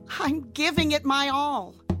 I'm giving it my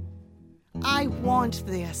all. I want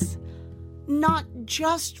this, not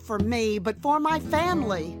just for me, but for my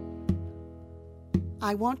family.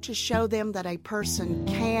 I want to show them that a person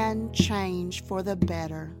can change for the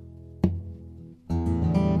better.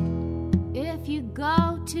 If you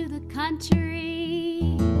go to the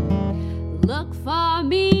country, look for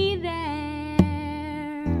me there.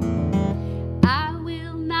 I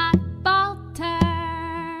will not falter,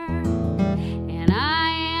 and I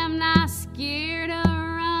am not scared of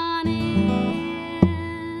running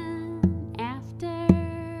after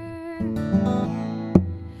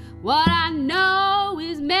what I know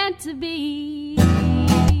is meant to be.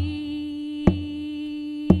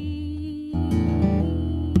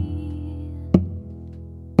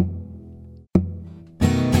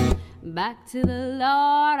 Back to the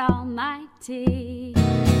Lord Almighty,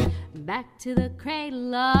 back to the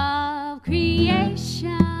cradle of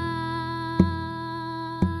creation.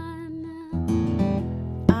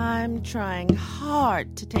 I'm trying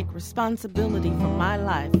hard to take responsibility for my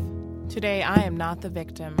life. Today, I am not the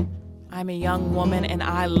victim. I'm a young woman and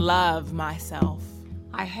I love myself.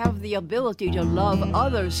 I have the ability to love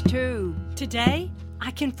others, too. Today,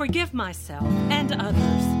 I can forgive myself and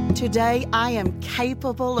others. Today, I am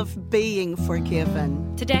capable of being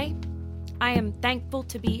forgiven. Today, I am thankful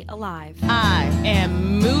to be alive. I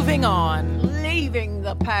am moving on. Leaving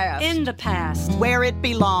the past. In the past, Where it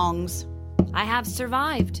belongs. I have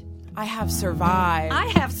survived. I have survived. I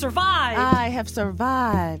have survived. I have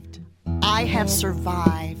survived. I have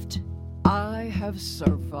survived. I have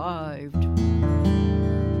survived.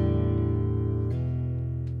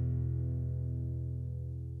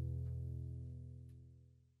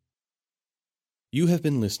 You have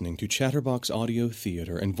been listening to Chatterbox Audio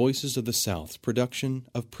Theater and Voices of the South's production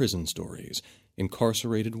of Prison Stories,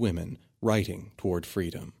 Incarcerated Women Writing Toward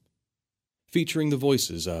Freedom. Featuring the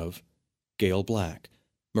voices of Gail Black,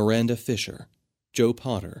 Miranda Fisher, Joe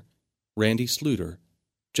Potter, Randy Sluter,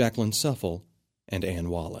 Jacqueline Suffel, and Ann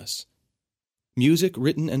Wallace. Music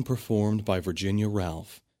written and performed by Virginia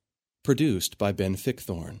Ralph. Produced by Ben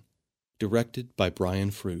Fickthorn. Directed by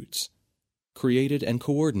Brian Fruits. Created and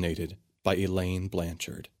coordinated by Elaine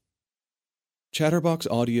Blanchard. Chatterbox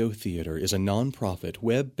Audio Theater is a non-profit,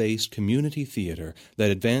 web-based community theater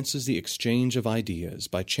that advances the exchange of ideas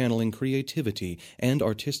by channeling creativity and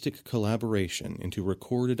artistic collaboration into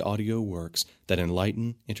recorded audio works that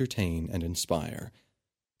enlighten, entertain, and inspire.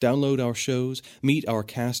 Download our shows, meet our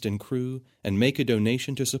cast and crew, and make a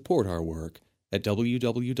donation to support our work at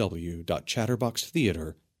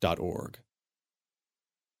www.chatterboxtheater.org.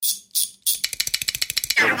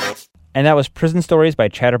 And that was Prison Stories by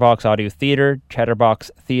Chatterbox Audio Theater,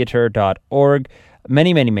 chatterboxtheater.org.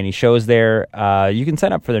 Many, many, many shows there. You can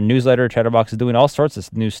sign up for their newsletter. Chatterbox is doing all sorts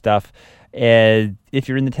of new stuff. If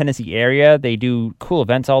you're in the Tennessee area, they do cool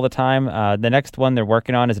events all the time. The next one they're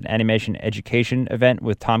working on is an animation education event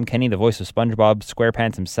with Tom Kenny, the voice of SpongeBob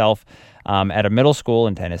SquarePants himself, at a middle school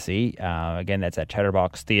in Tennessee. Again, that's at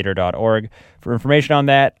chatterboxtheater.org. For information on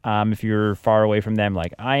that, if you're far away from them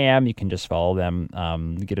like I am, you can just follow them,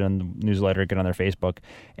 get on the newsletter, get on their Facebook,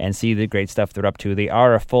 and see the great stuff they're up to. They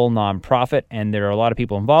are a full nonprofit, and there are a lot of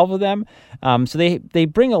people involved with them. So they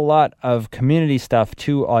bring a lot of community stuff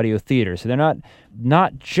to audio theater. So they're not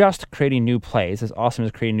just creating new plays, as awesome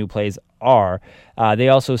as creating new plays are. They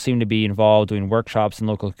also seem to be involved doing workshops in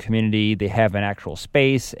local community. They have an actual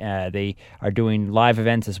space. They are doing live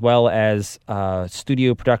events as well as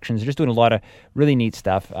studio productions. They're just doing a lot of really neat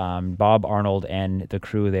stuff. Bob Arnold and the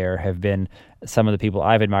crew there have been some of the people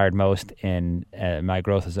I've admired most in my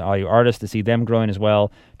growth as an audio artist. To see them growing as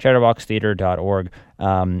well, chatterboxtheater.org.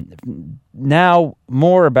 Now,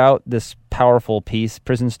 more about this powerful piece,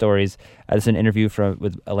 Prison Stories. This is an interview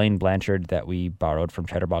with Elaine Blanchard that we borrowed from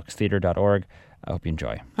chatterboxtheater.org. I hope you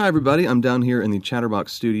enjoy. Hi, everybody. I'm down here in the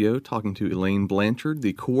Chatterbox studio talking to Elaine Blanchard,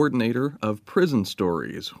 the coordinator of Prison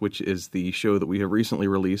Stories, which is the show that we have recently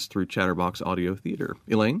released through Chatterbox Audio Theater.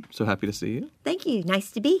 Elaine, so happy to see you. Thank you. Nice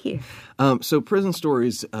to be here. So Prison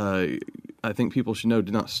Stories, I think people should know,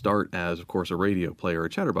 did not start as, of course, a radio play or a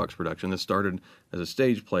Chatterbox production. This started as a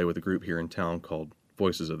stage play with a group here in town called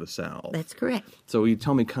Voices of the South. That's correct. So will you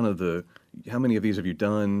tell me kind of how many of these have you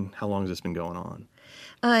done? How long has this been going on?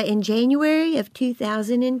 In January of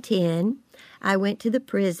 2010, I went to the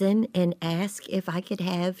prison and asked if I could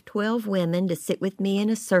have 12 women to sit with me in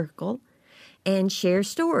a circle and share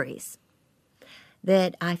stories.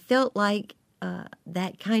 That I felt like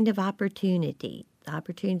that kind of opportunity, the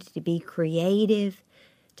opportunity to be creative,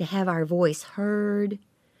 to have our voice heard,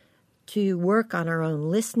 to work on our own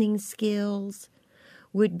listening skills,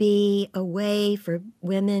 would be a way for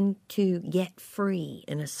women to get free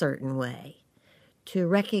in a certain way, to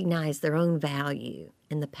recognize their own value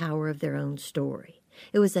and the power of their own story.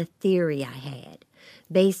 It was a theory I had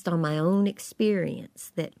based on my own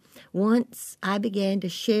experience that once I began to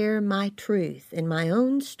share my truth in my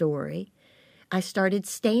own story, I started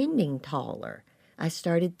standing taller. I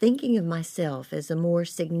started thinking of myself as a more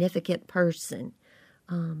significant person,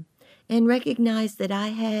 and recognized that I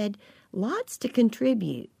had lots to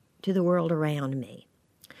contribute to the world around me.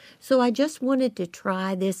 So I just wanted to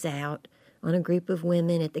try this out on a group of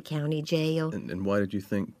women at the county jail. And why did you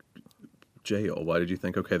think jail? Why did you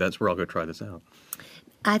think, okay, that's where I'll go try this out?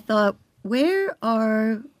 I thought, where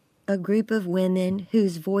are a group of women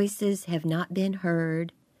whose voices have not been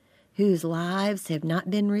heard, whose lives have not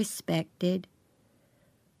been respected,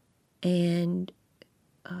 and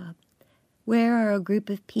where are a group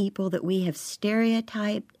of people that we have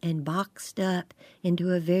stereotyped and boxed up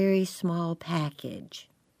into a very small package?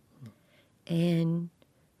 And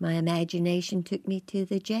my imagination took me to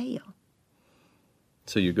the jail.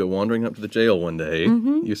 So you go wandering up to the jail one day.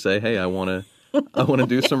 Mm-hmm. You say, hey, I want to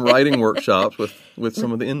do some writing workshops with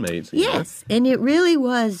some of the inmates. Yes, and it really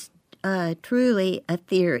was truly a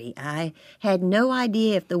theory. I had no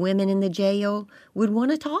idea if the women in the jail would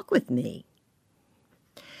want to talk with me.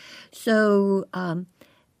 So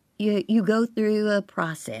you go through a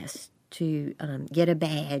process to get a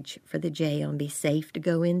badge for the jail and be safe to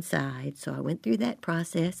go inside. So I went through that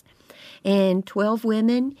process, and 12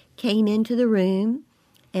 women came into the room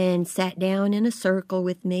and sat down in a circle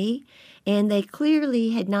with me, and they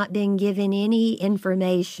clearly had not been given any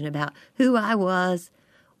information about who I was,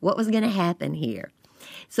 what was going to happen here.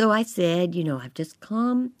 So I said, I've just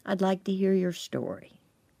come. I'd like to hear your story.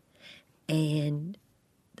 And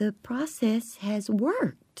the process has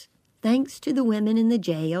worked, thanks to the women in the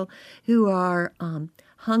jail who are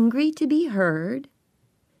hungry to be heard,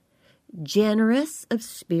 generous of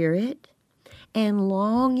spirit, and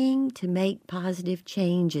longing to make positive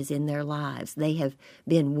changes in their lives. They have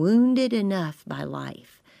been wounded enough by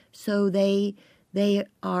life, so they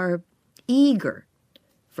are eager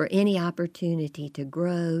for any opportunity to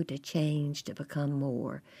grow, to change, to become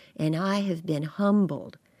more. And I have been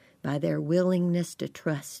humbled by their willingness to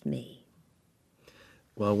trust me.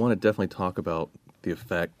 Well, I want to definitely talk about the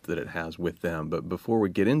effect that it has with them. But before we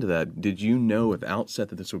get into that, did you know at the outset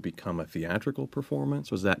that this would become a theatrical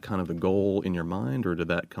performance? Was that kind of the goal in your mind, or did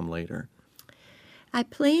that come later? I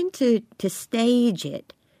planned to stage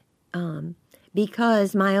it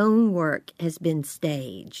because my own work has been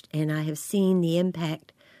staged, and I have seen the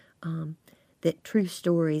impact that true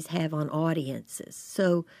stories have on audiences.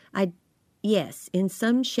 So yes, in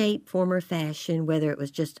some shape, form, or fashion, whether it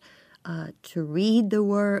was just to read the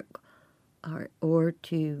work or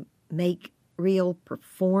to make real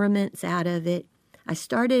performance out of it. I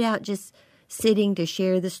started out just sitting to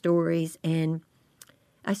share the stories, and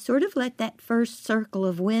I sort of let that first circle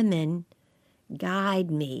of women guide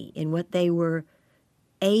me in what they were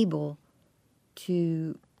able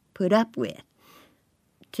to put up with.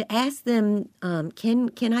 To ask them,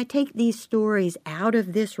 can I take these stories out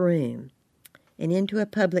of this room and into a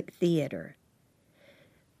public theater?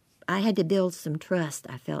 I had to build some trust,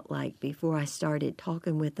 I felt like, before I started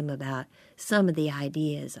talking with them about some of the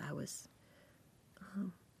ideas I was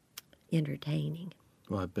entertaining.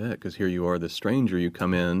 Well, I bet, because here you are, this stranger, you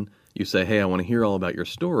come in, you say, hey, I want to hear all about your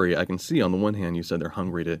story. I can see on the one hand you said they're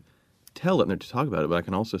hungry to tell it and to talk about it, but I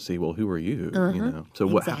can also see, well, who are you?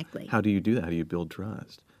 So exactly. How do you do that? How do you build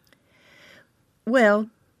trust? Well,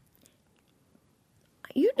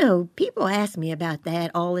 people ask me about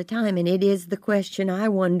that all the time, and it is the question I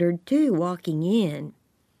wondered, too, walking in.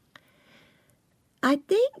 I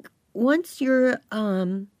think once you're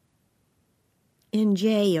in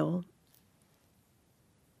jail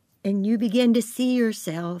and you begin to see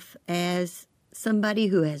yourself as somebody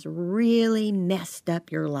who has really messed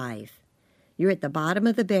up your life, you're at the bottom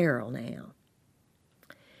of the barrel now.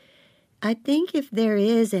 I think if there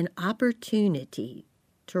is an opportunity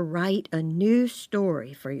to write a new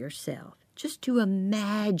story for yourself, just to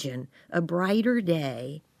imagine a brighter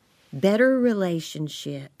day, better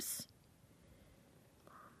relationships,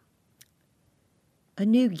 a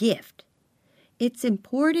new gift. It's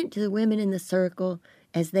important to the women in the circle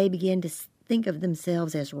as they begin to think of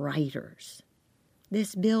themselves as writers.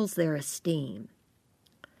 This builds their esteem.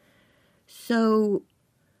 So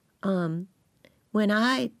when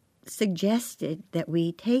I suggested that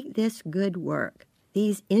we take this good work,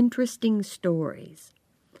 these interesting stories,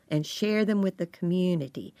 and share them with the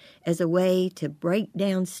community as a way to break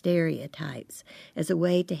down stereotypes, as a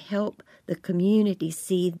way to help the community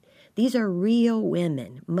see these are real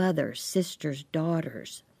women, mothers, sisters,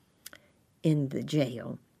 daughters in the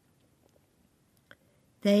jail.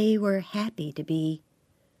 They were happy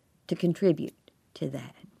to contribute to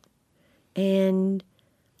that. And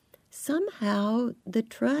somehow the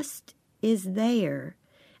trust is there.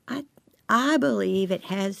 I believe it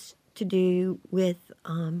has to do with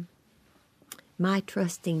my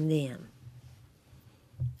trusting them.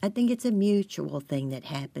 I think it's a mutual thing that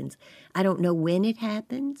happens. I don't know when it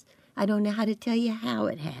happens. I don't know how to tell you how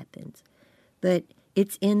it happens. But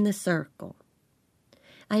it's in the circle.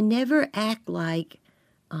 I never act like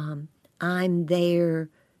I'm there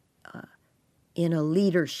in a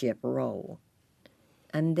leadership role.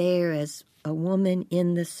 I'm there as a woman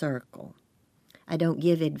in the circle. I don't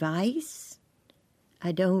give advice.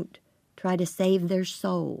 I don't try to save their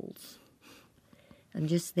souls. I'm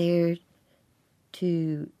just there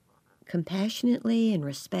to compassionately and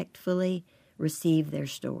respectfully receive their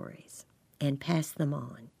stories and pass them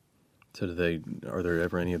on. So are there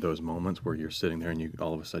ever any of those moments where you're sitting there and you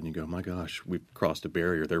all of a sudden you go, my gosh, we've crossed a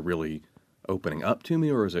barrier, they're really opening up to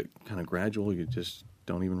me, or is it kind of gradual, you just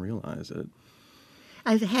don't even realize it?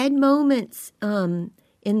 I've had moments in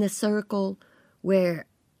the circle where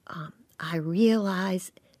I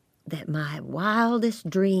realize that my wildest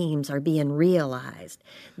dreams are being realized,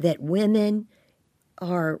 that women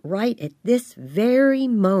are right at this very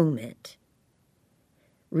moment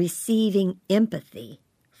receiving empathy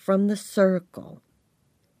from the circle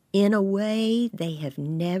in a way they have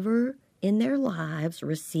never in their lives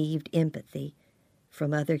received empathy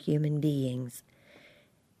from other human beings.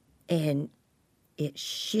 And it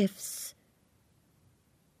shifts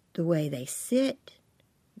the way they sit,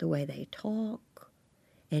 the way they talk,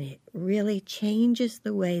 and it really changes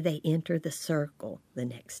the way they enter the circle the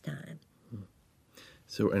next time.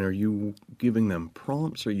 So, and are you giving them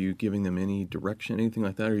prompts? Are you giving them any direction, anything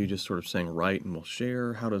like that? Or are you just sort of saying, write and we'll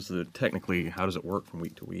share? How does it work from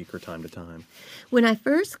week to week or time to time? When I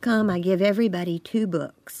first come, I give everybody 2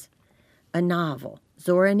 books. A novel,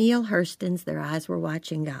 Zora Neale Hurston's Their Eyes Were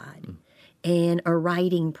Watching God, and a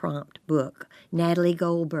writing prompt book, Natalie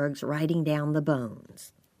Goldberg's Writing Down the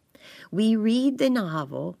Bones. We read the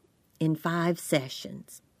novel in 5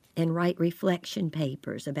 sessions and write reflection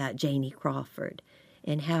papers about Janie Crawford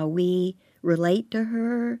and how we relate to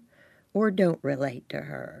her or don't relate to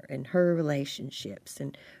her and her relationships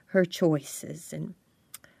and her choices and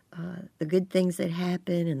the good things that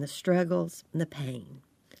happen and the struggles and the pain.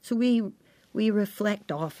 So we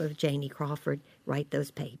reflect off of Janie Crawford, write those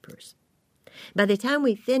papers. By the time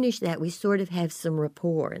we finish that, we sort of have some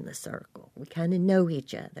rapport in the circle. We kind of know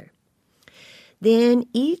each other. Then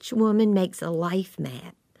each woman makes a life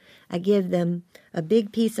map. I give them a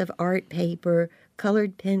big piece of art paper,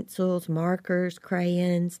 colored pencils, markers,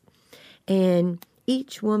 crayons, and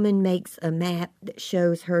each woman makes a map that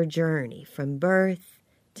shows her journey from birth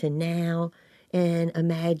to now and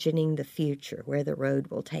imagining the future, where the road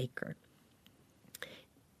will take her.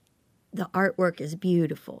 The artwork is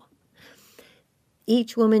beautiful.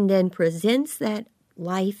 Each woman then presents that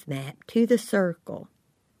life map to the circle,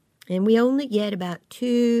 and we only get about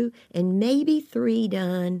 2 and maybe 3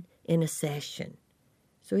 done in a session.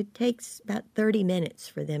 So it takes about 30 minutes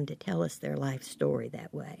for them to tell us their life story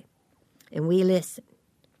that way. And we listen.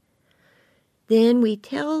 Then we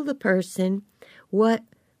tell the person what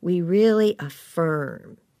we really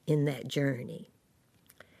affirm in that journey.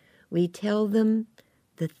 We tell them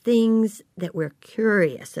the things that we're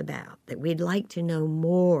curious about, that we'd like to know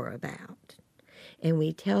more about. And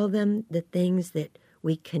we tell them the things that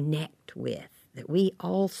we connect with, that we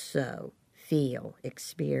also feel,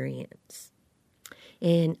 experience.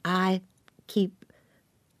 And I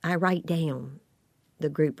write down the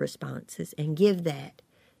group responses and give that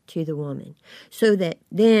to the woman so that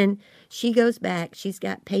then she goes back, she's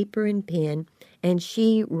got paper and pen, and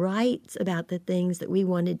she writes about the things that we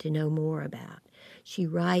wanted to know more about. She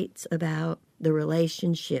writes about the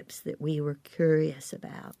relationships that we were curious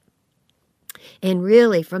about. And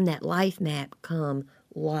really, from that life map come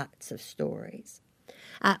lots of stories.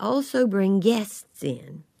 I also bring guests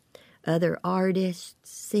in, other artists,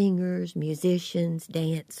 singers, musicians,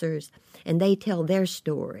 dancers, and they tell their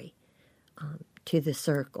story to the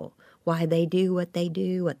circle, why they do, what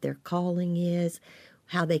their calling is,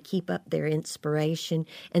 how they keep up their inspiration,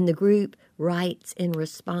 and the group writes in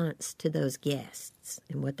response to those guests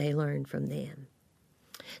and what they learned from them.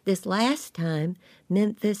 This last time,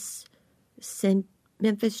 Memphis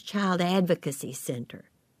Child Advocacy Center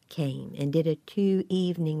came and did a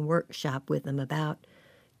 2-evening workshop with them about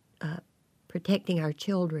protecting our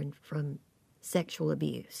children from sexual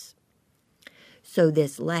abuse. So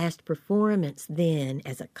this last performance then,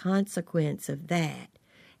 as a consequence of that,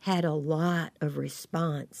 had a lot of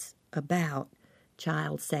response about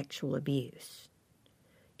child sexual abuse.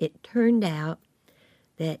 It turned out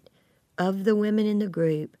that of the women in the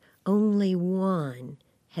group, only one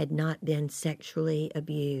had not been sexually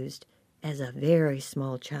abused as a very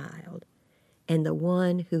small child. And the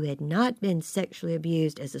one who had not been sexually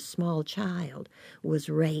abused as a small child was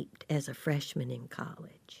raped as a freshman in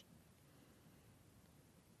college.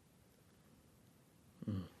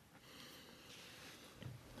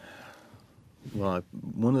 Well,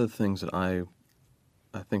 one of the things that I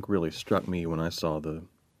think really struck me when I saw the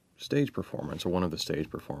stage performance, or one of the stage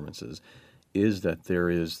performances, is that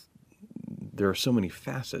there are so many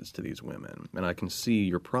facets to these women, and I can see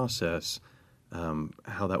your process,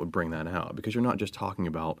 how that would bring that out, because you're not just talking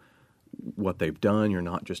about what they've done, you're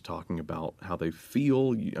not just talking about how they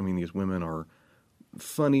feel. I mean, these women are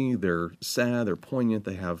funny, they're sad, they're poignant,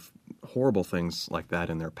 they have horrible things like that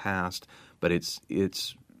in their past, but it's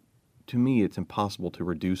to me, it's impossible to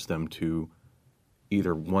reduce them to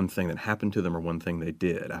either one thing that happened to them or one thing they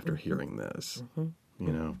did after hearing this,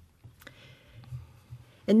 you know.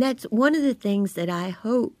 And that's one of the things that I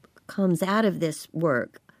hope comes out of this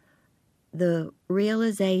work, the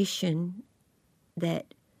realization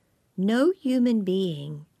that no human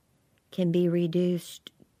being can be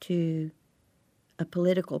reduced to a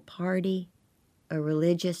political party, a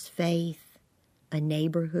religious faith, a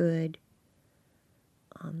neighborhood,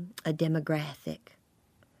 a demographic.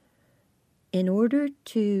 In order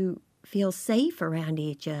to feel safe around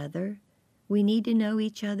each other, we need to know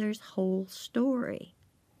each other's whole story.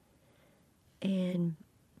 And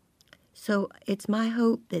so it's my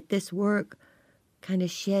hope that this work kind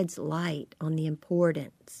of sheds light on the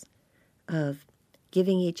importance of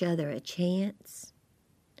giving each other a chance,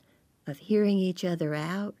 of hearing each other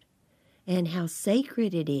out, and how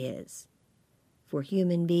sacred it is for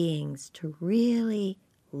human beings to really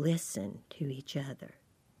listen to each other.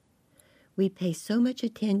 We pay so much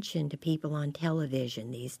attention to people on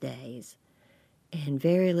television these days and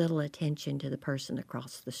very little attention to the person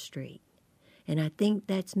across the street. And I think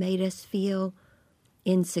that's made us feel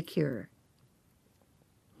insecure.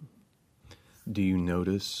 Do you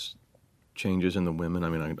notice changes in the women? I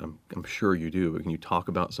mean, I'm sure you do, but can you talk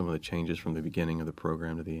about some of the changes from the beginning of the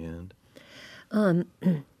program to the end?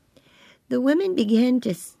 The women began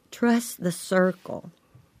to trust the circle.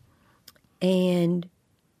 And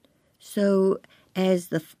so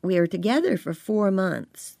we were together for 4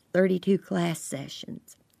 months, 32 class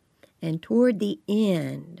sessions. And toward the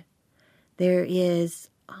end, there is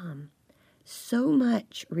so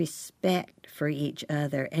much respect for each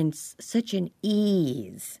other and such an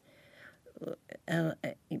ease.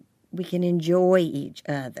 We can enjoy each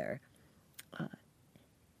other.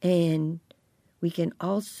 And we can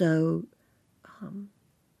also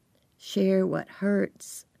share what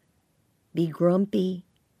hurts, be grumpy,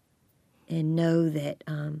 and know that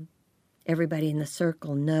everybody in the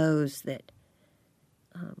circle knows that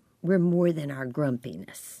we're more than our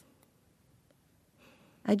grumpiness.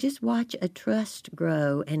 I just watch a trust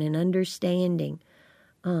grow and an understanding.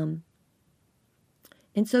 And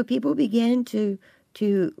so people begin to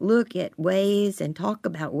look at ways and talk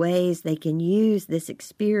about ways they can use this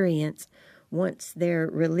experience once they're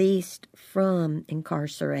released from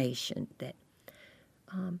incarceration, that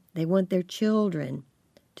they want their children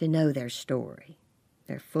to know their story,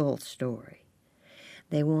 their full story.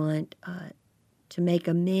 They want to make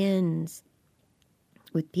amends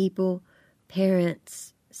with people,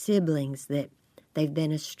 parents, siblings that they've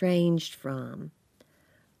been estranged from.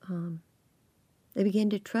 They begin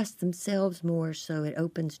to trust themselves more, so it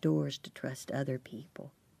opens doors to trust other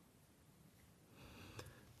people.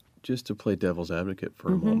 Just to play devil's advocate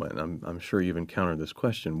for a moment, I'm sure you've encountered this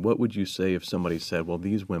question. What would you say if somebody said, well,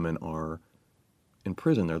 these women are in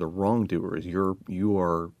prison, they're the wrongdoers, you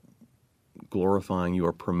are glorifying, you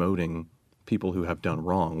are promoting people who have done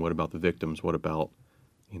wrong. What about the victims? What about,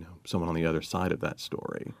 someone on the other side of that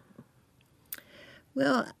story?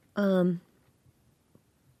 Well,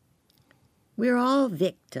 we're all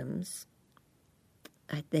victims,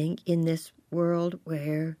 I think, in this world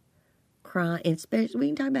where crime, especially, we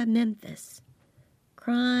can talk about Memphis.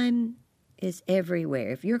 Crime is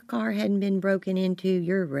everywhere. If your car hadn't been broken into,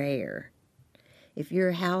 you're rare. If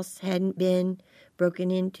your house hadn't been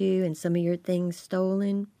broken into and some of your things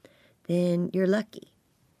stolen, then you're lucky.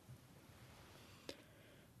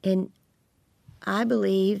 And I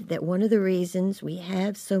believe that one of the reasons we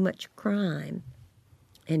have so much crime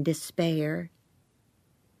and despair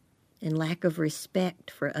and lack of respect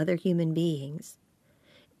for other human beings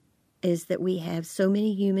is that we have so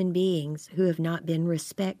many human beings who have not been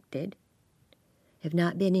respected, have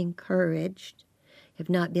not been encouraged, have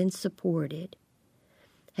not been supported,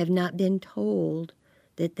 have not been told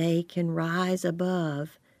that they can rise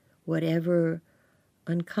above whatever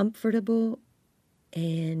uncomfortable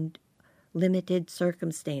and limited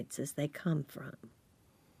circumstances they come from.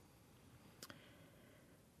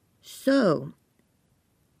 So,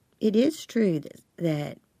 it is true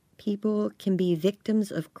that people can be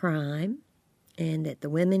victims of crime and that the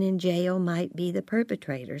women in jail might be the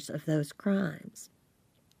perpetrators of those crimes.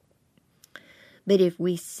 But if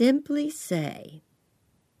we simply say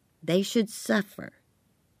they should suffer,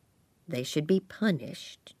 they should be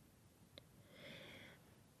punished,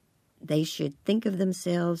 they should think of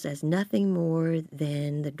themselves as nothing more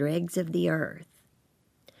than the dregs of the earth,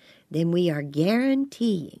 then we are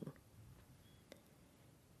guaranteeing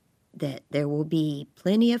that there will be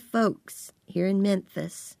plenty of folks here in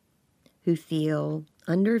Memphis who feel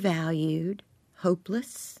undervalued,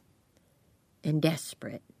 hopeless, and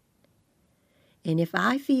desperate. And if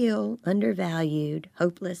I feel undervalued,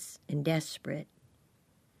 hopeless, and desperate,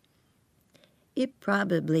 it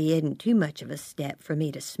probably isn't too much of a step for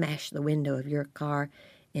me to smash the window of your car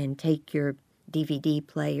and take your DVD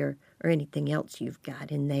player or anything else you've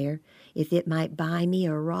got in there, if it might buy me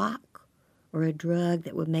a rock or a drug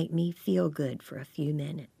that would make me feel good for a few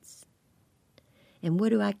minutes. And what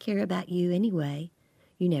do I care about you anyway?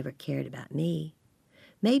 You never cared about me.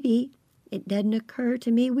 Maybe it doesn't occur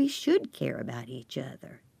to me we should care about each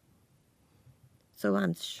other. So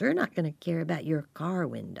I'm sure not going to care about your car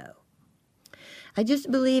window. I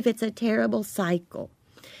just believe it's a terrible cycle.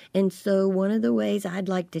 And so one of the ways I'd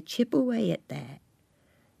like to chip away at that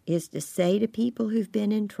is to say to people who've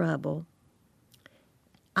been in trouble,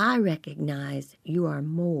 I recognize you are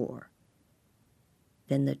more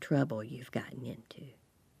than the trouble you've gotten into.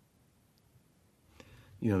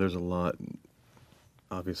 You know, there's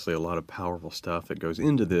obviously a lot of powerful stuff that goes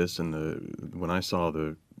into this, and when I saw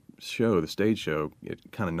the stage show, it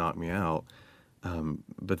kind of knocked me out.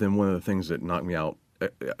 But then one of the things that knocked me out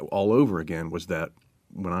all over again was that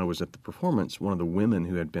when I was at the performance, one of the women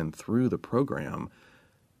who had been through the program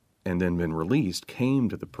and then been released came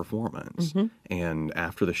to the performance. Mm-hmm. And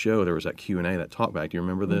after the show, there was that Q&A, that talkback. Do you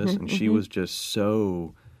remember this? Mm-hmm, and she was just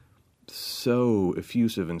so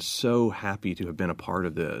effusive and so happy to have been a part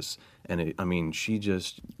of this. And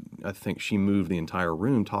I think she moved the entire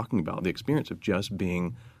room talking about the experience of just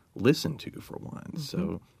being listened to for once. Mm-hmm.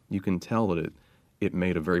 So you can tell that it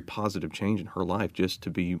made a very positive change in her life just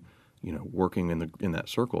to be, working in that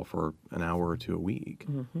circle for an hour or two a week.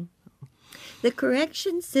 Mm-hmm. The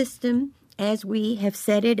correction system, as we have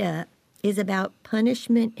set it up, is about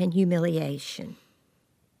punishment and humiliation.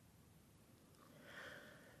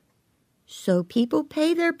 So people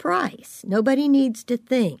pay their price. Nobody needs to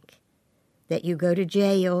think that you go to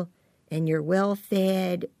jail and you're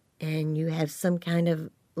well-fed and you have some kind of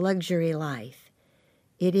luxury life.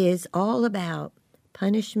 It is all about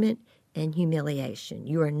punishment and humiliation.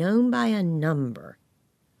 You are known by a number,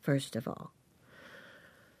 first of all.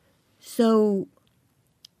 So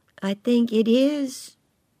I think it is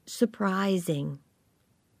surprising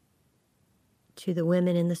to the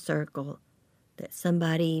women in the circle that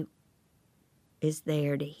somebody is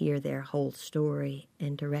there to hear their whole story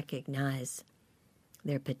and to recognize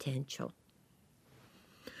their potential.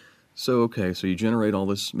 So you generate all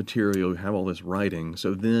this material, you have all this writing,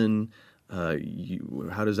 so then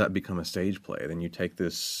how does that become a stage play? Then you take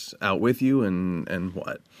this out with you and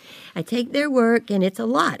what? I take their work, and it's a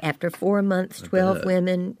lot. After 4 months, 12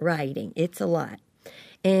 women writing, it's a lot.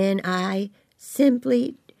 And I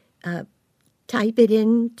simply type it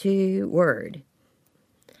into Word.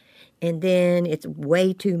 And then it's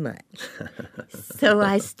way too much. So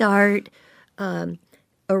I start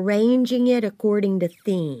arranging it according to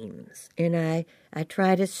themes. And I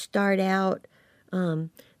try to start out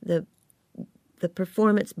the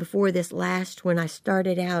performance before this last one. I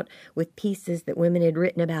started out with pieces that women had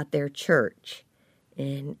written about their church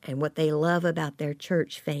and what they love about their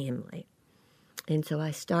church family. And so I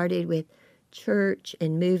started with church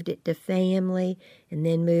and moved it to family and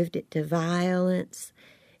then moved it to violence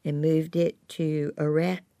and moved it to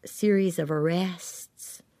a series of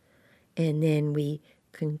arrests. And then we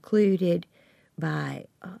concluded by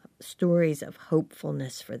stories of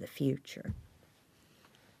hopefulness for the future.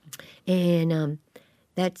 And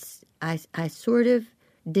I sort of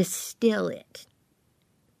distill it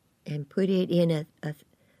and put it in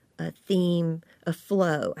a theme, a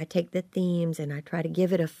flow. I take the themes and I try to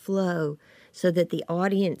give it a flow so that the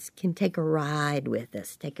audience can take a ride with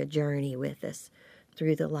us, take a journey with us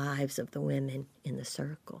through the lives of the women in the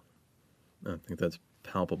circle. I think that's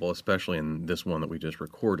palpable, especially in this one that we just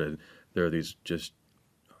recorded. There are these just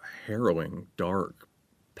harrowing, dark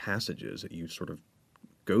passages that you sort of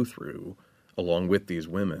go through along with these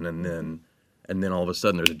women, and then all of a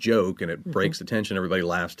sudden there's a joke and it breaks the tension. Everybody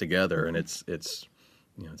laughs together, and it's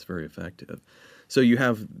very effective. So you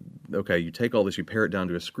take all this, you pare it down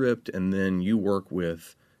to a script, and then you work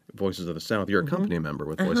with Voices of the South. You're a company member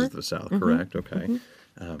with Voices of the South, correct? Okay.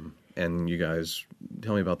 And you guys,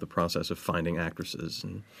 tell me about the process of finding actresses.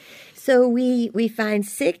 So we find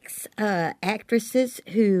 6 actresses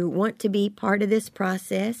who want to be part of this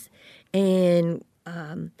process, and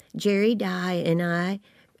Jerry Dye and I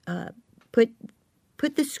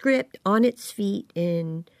put the script on its feet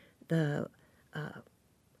in the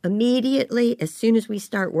immediately, as soon as we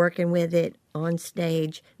start working with it on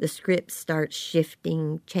stage, the script starts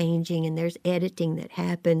shifting, changing, and there's editing that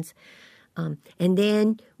happens. And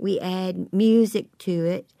then we add music to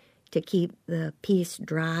it to keep the piece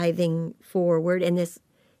driving forward. And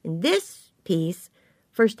in this piece,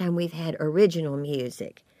 first time we've had original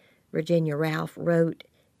music. Virginia Ralph wrote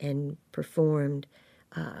and performed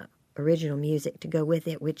original music to go with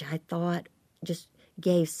it, which I thought just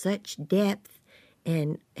gave such depth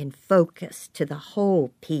and focus to the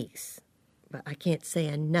whole piece. But I can't say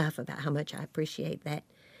enough about how much I appreciate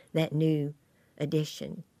that new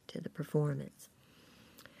addition to the performance.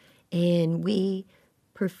 And we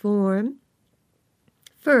perform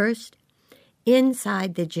first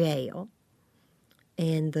inside the jail,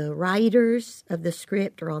 and the writers of the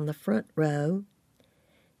script are on the front row,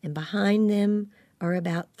 and behind them are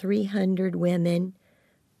about 300 women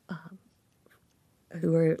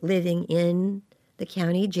who are living in the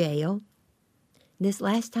county jail. This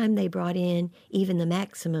last time they brought in even the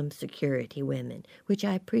maximum security women, which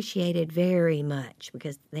I appreciated very much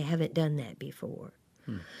because they haven't done that before.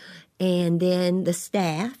 And then the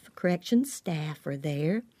staff, corrections staff, are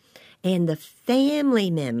there, and the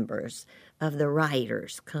family members of the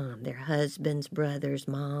writers come. Their husbands, brothers,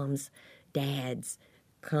 moms, dads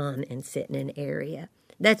come and sit in an area.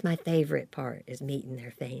 That's my favorite part, is meeting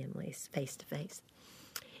their families face to face.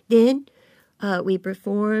 Then we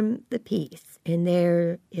perform the piece, and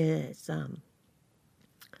there is,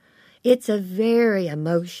 it's a very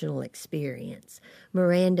emotional experience.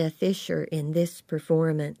 Miranda Fisher in this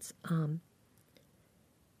performance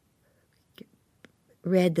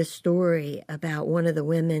read the story about one of the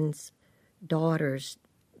women's daughters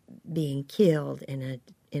being killed in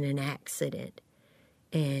an accident.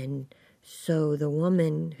 And so the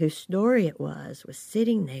woman whose story it was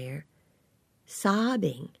sitting there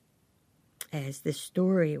sobbing as the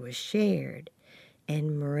story was shared,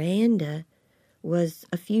 and Miranda was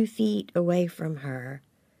a few feet away from her,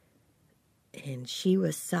 and she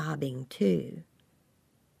was sobbing too.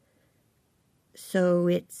 So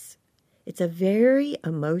it's a very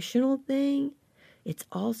emotional thing. It's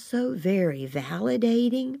also very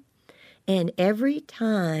validating, and every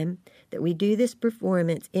time that we do this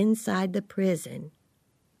performance inside the prison,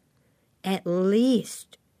 at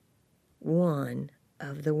least one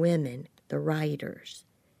of the women, the writers,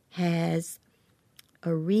 has a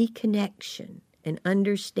reconnection, an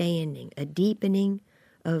understanding, a deepening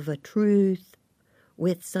of a truth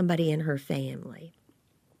with somebody in her family.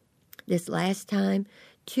 This last time,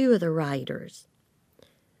 2 of the writers,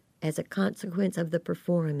 as a consequence of the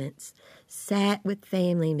performance, sat with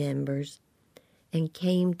family members and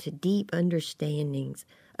came to deep understandings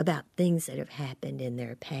about things that have happened in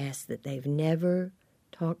their past that they've never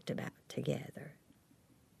talked about together.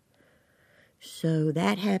 So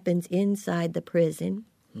that happens inside the prison.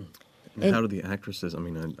 And how do the actresses,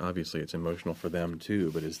 obviously it's emotional for them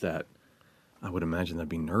too, but is that, I would imagine that'd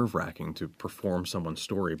be nerve-wracking to perform someone's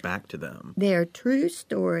story back to them. Their true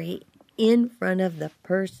story in front of the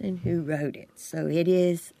person who wrote it. So it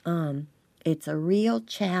is, it's a real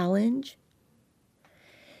challenge.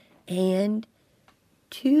 And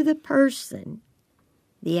to the person,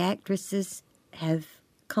 the actresses have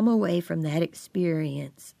come away from that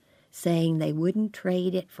experience saying they wouldn't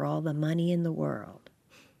trade it for all the money in the world.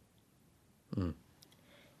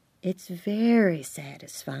 It's very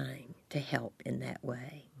satisfying to help in that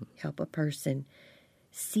way. Help a person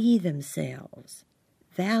see themselves,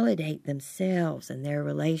 validate themselves and their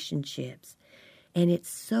relationships. And it's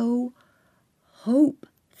so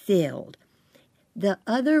hope-filled. The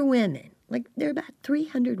other women, there are about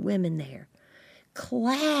 300 women there,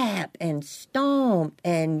 clap and stomp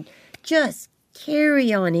and just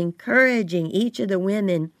carry on encouraging each of the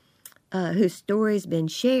women whose story's been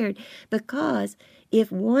shared, because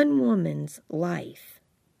if one woman's life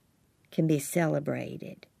can be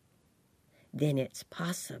celebrated, then it's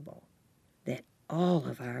possible that all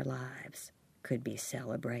of our lives could be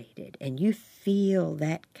celebrated. And you feel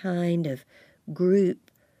that kind of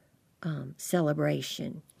group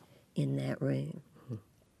celebration in that room.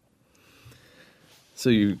 So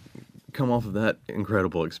you come off of that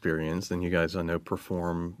incredible experience, then you guys, I know,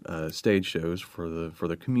 perform stage shows for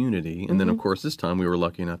the community, and then of course this time we were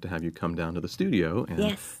lucky enough to have you come down to the studio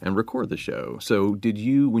and record the show. So did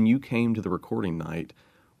you, when you came to the recording night,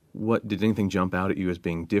 did anything jump out at you as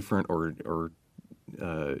being different or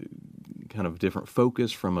kind of different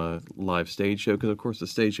focus from a live stage show? Because of course the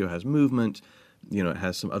stage show has movement, you know, it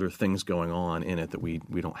has some other things going on in it that we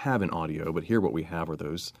don't have in audio, but here what we have are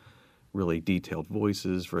those really detailed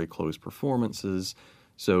voices, very close performances.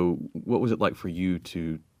 So what was it like for you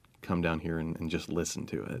to come down here and just listen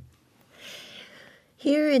to it?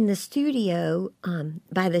 Here in the studio,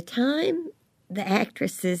 by the time the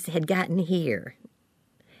actresses had gotten here,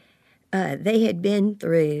 they had been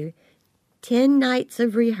through 10 nights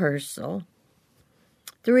of rehearsal,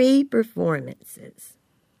 3 performances,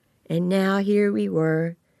 and now here we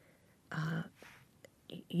were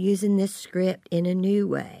using this script in a new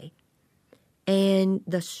way. And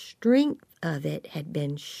the strength of it had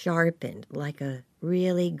been sharpened like a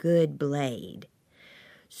really good blade,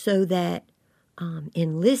 so that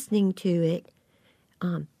in listening to it,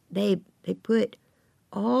 they put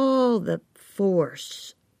all the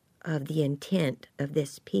force of the intent of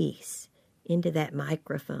this piece into that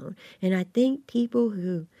microphone. And I think people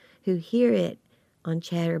who hear it on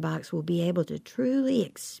Chatterbox will be able to truly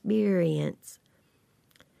experience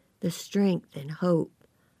the strength and hope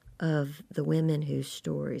of the women whose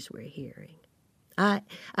stories we're hearing. I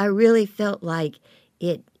really felt like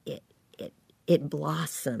it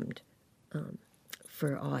blossomed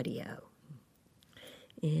for audio,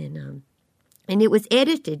 and it was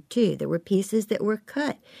edited too. There were pieces that were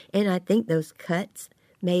cut, and I think those cuts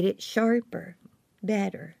made it sharper,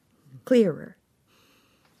 better, clearer.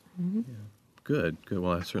 Mm-hmm. Yeah. Good.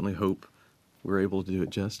 Well, I certainly hope we're able to do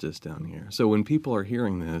it justice down here. So when people are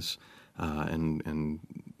hearing this, and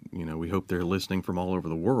you know, we hope they're listening from all over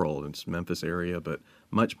the world. It's Memphis area, but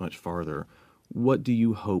much, much farther. What do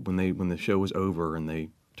you hope when the show is over and they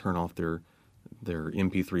turn off their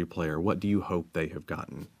MP3 player? What do you hope they have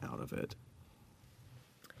gotten out of it?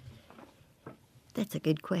 That's a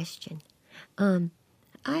good question.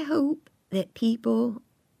 I hope that people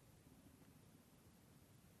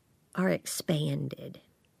are expanded,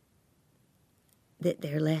 that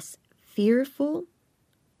they're less fearful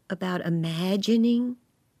about imagining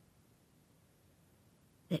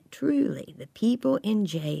that truly the people in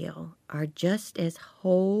jail are just as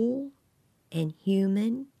whole and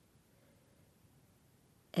human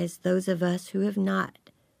as those of us who have not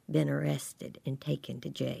been arrested and taken to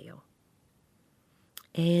jail.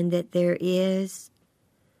 And that there is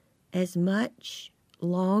as much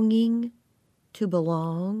longing to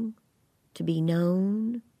belong, to be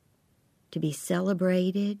known, to be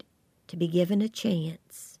celebrated, to be given a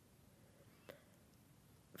chance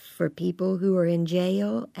for people who are in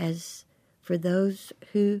jail as for those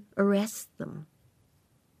who arrest them.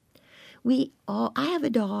 I have a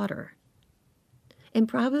daughter, and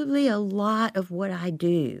probably a lot of what I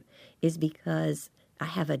do is because I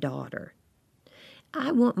have a daughter.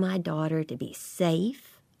 I want my daughter to be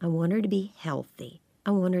safe. I want her to be healthy.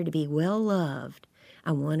 I want her to be well-loved.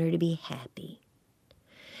 I want her to be happy.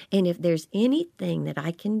 And if there's anything that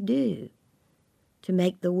I can do to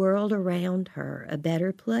make the world around her a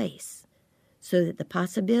better place so that the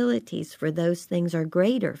possibilities for those things are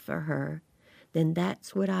greater for her, then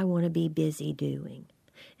that's what I want to be busy doing.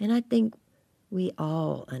 And I think we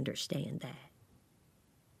all understand that.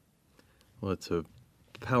 Well, it's a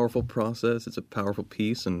powerful process. It's a powerful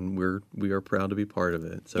piece, and we are proud to be part of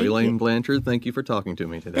it. So, Elaine Blanchard, thank you for talking to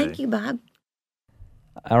me today. Thank you, Bob.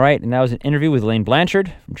 All right, and that was an interview with Elaine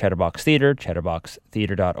Blanchard from Chatterbox Theater,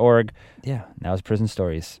 chatterboxtheater.org. Yeah, now it's Prison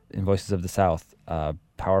Stories in Voices of the South.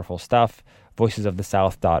 Powerful stuff,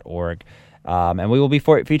 voicesofthesouth.org. And we will be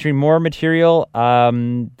featuring more material.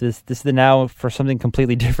 This is the now for something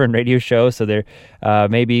completely different radio show, so there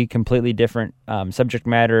may be completely different subject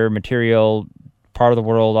matter, material, part of the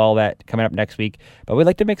world, all that coming up next week. But we'd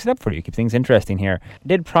like to mix it up for you, keep things interesting here. I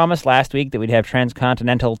did promise last week that we'd have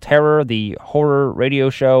Transcontinental Terror, the horror radio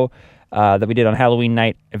show. that we did on Halloween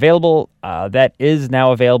night available. That is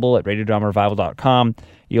now available at radiodramarevival.com.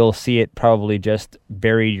 You'll see it probably just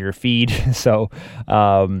buried your feed, so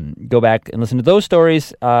go back and listen to those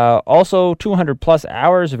stories. Also, 200-plus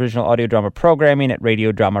hours of original audio drama programming at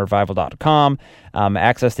radiodramarevival.com.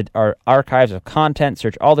 Access to our archives of content.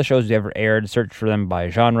 Search all the shows we ever aired. Search for them by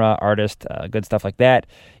genre, artist, good stuff like that.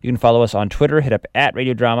 You can follow us on Twitter. Hit up at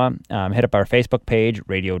Radio Drama. Hit up our Facebook page,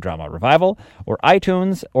 Radio Drama Revival, or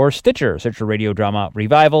iTunes or Stitcher. Search for Radio Drama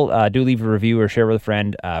Revival. Do leave a review or share with a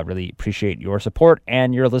friend. Really appreciate your support,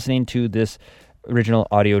 and you're listening to this original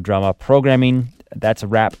audio drama programming. That's a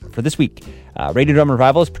wrap for this week. Radio Drama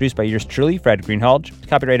Revival is produced by yours truly, Fred Greenhalgh.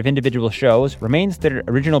 Copyright of individual shows remains their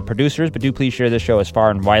original producers, but do please share this show as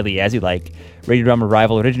far and widely as you like. Radio Drama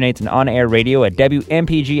Revival originates in on-air radio at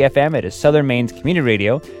WMPG-FM. It is Southern Maine's community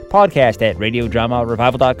radio. Podcast at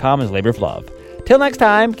radiodramarevival.com is labor of love. Till next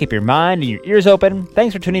time, keep your mind and your ears open.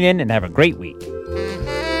 Thanks for tuning in and have a great week.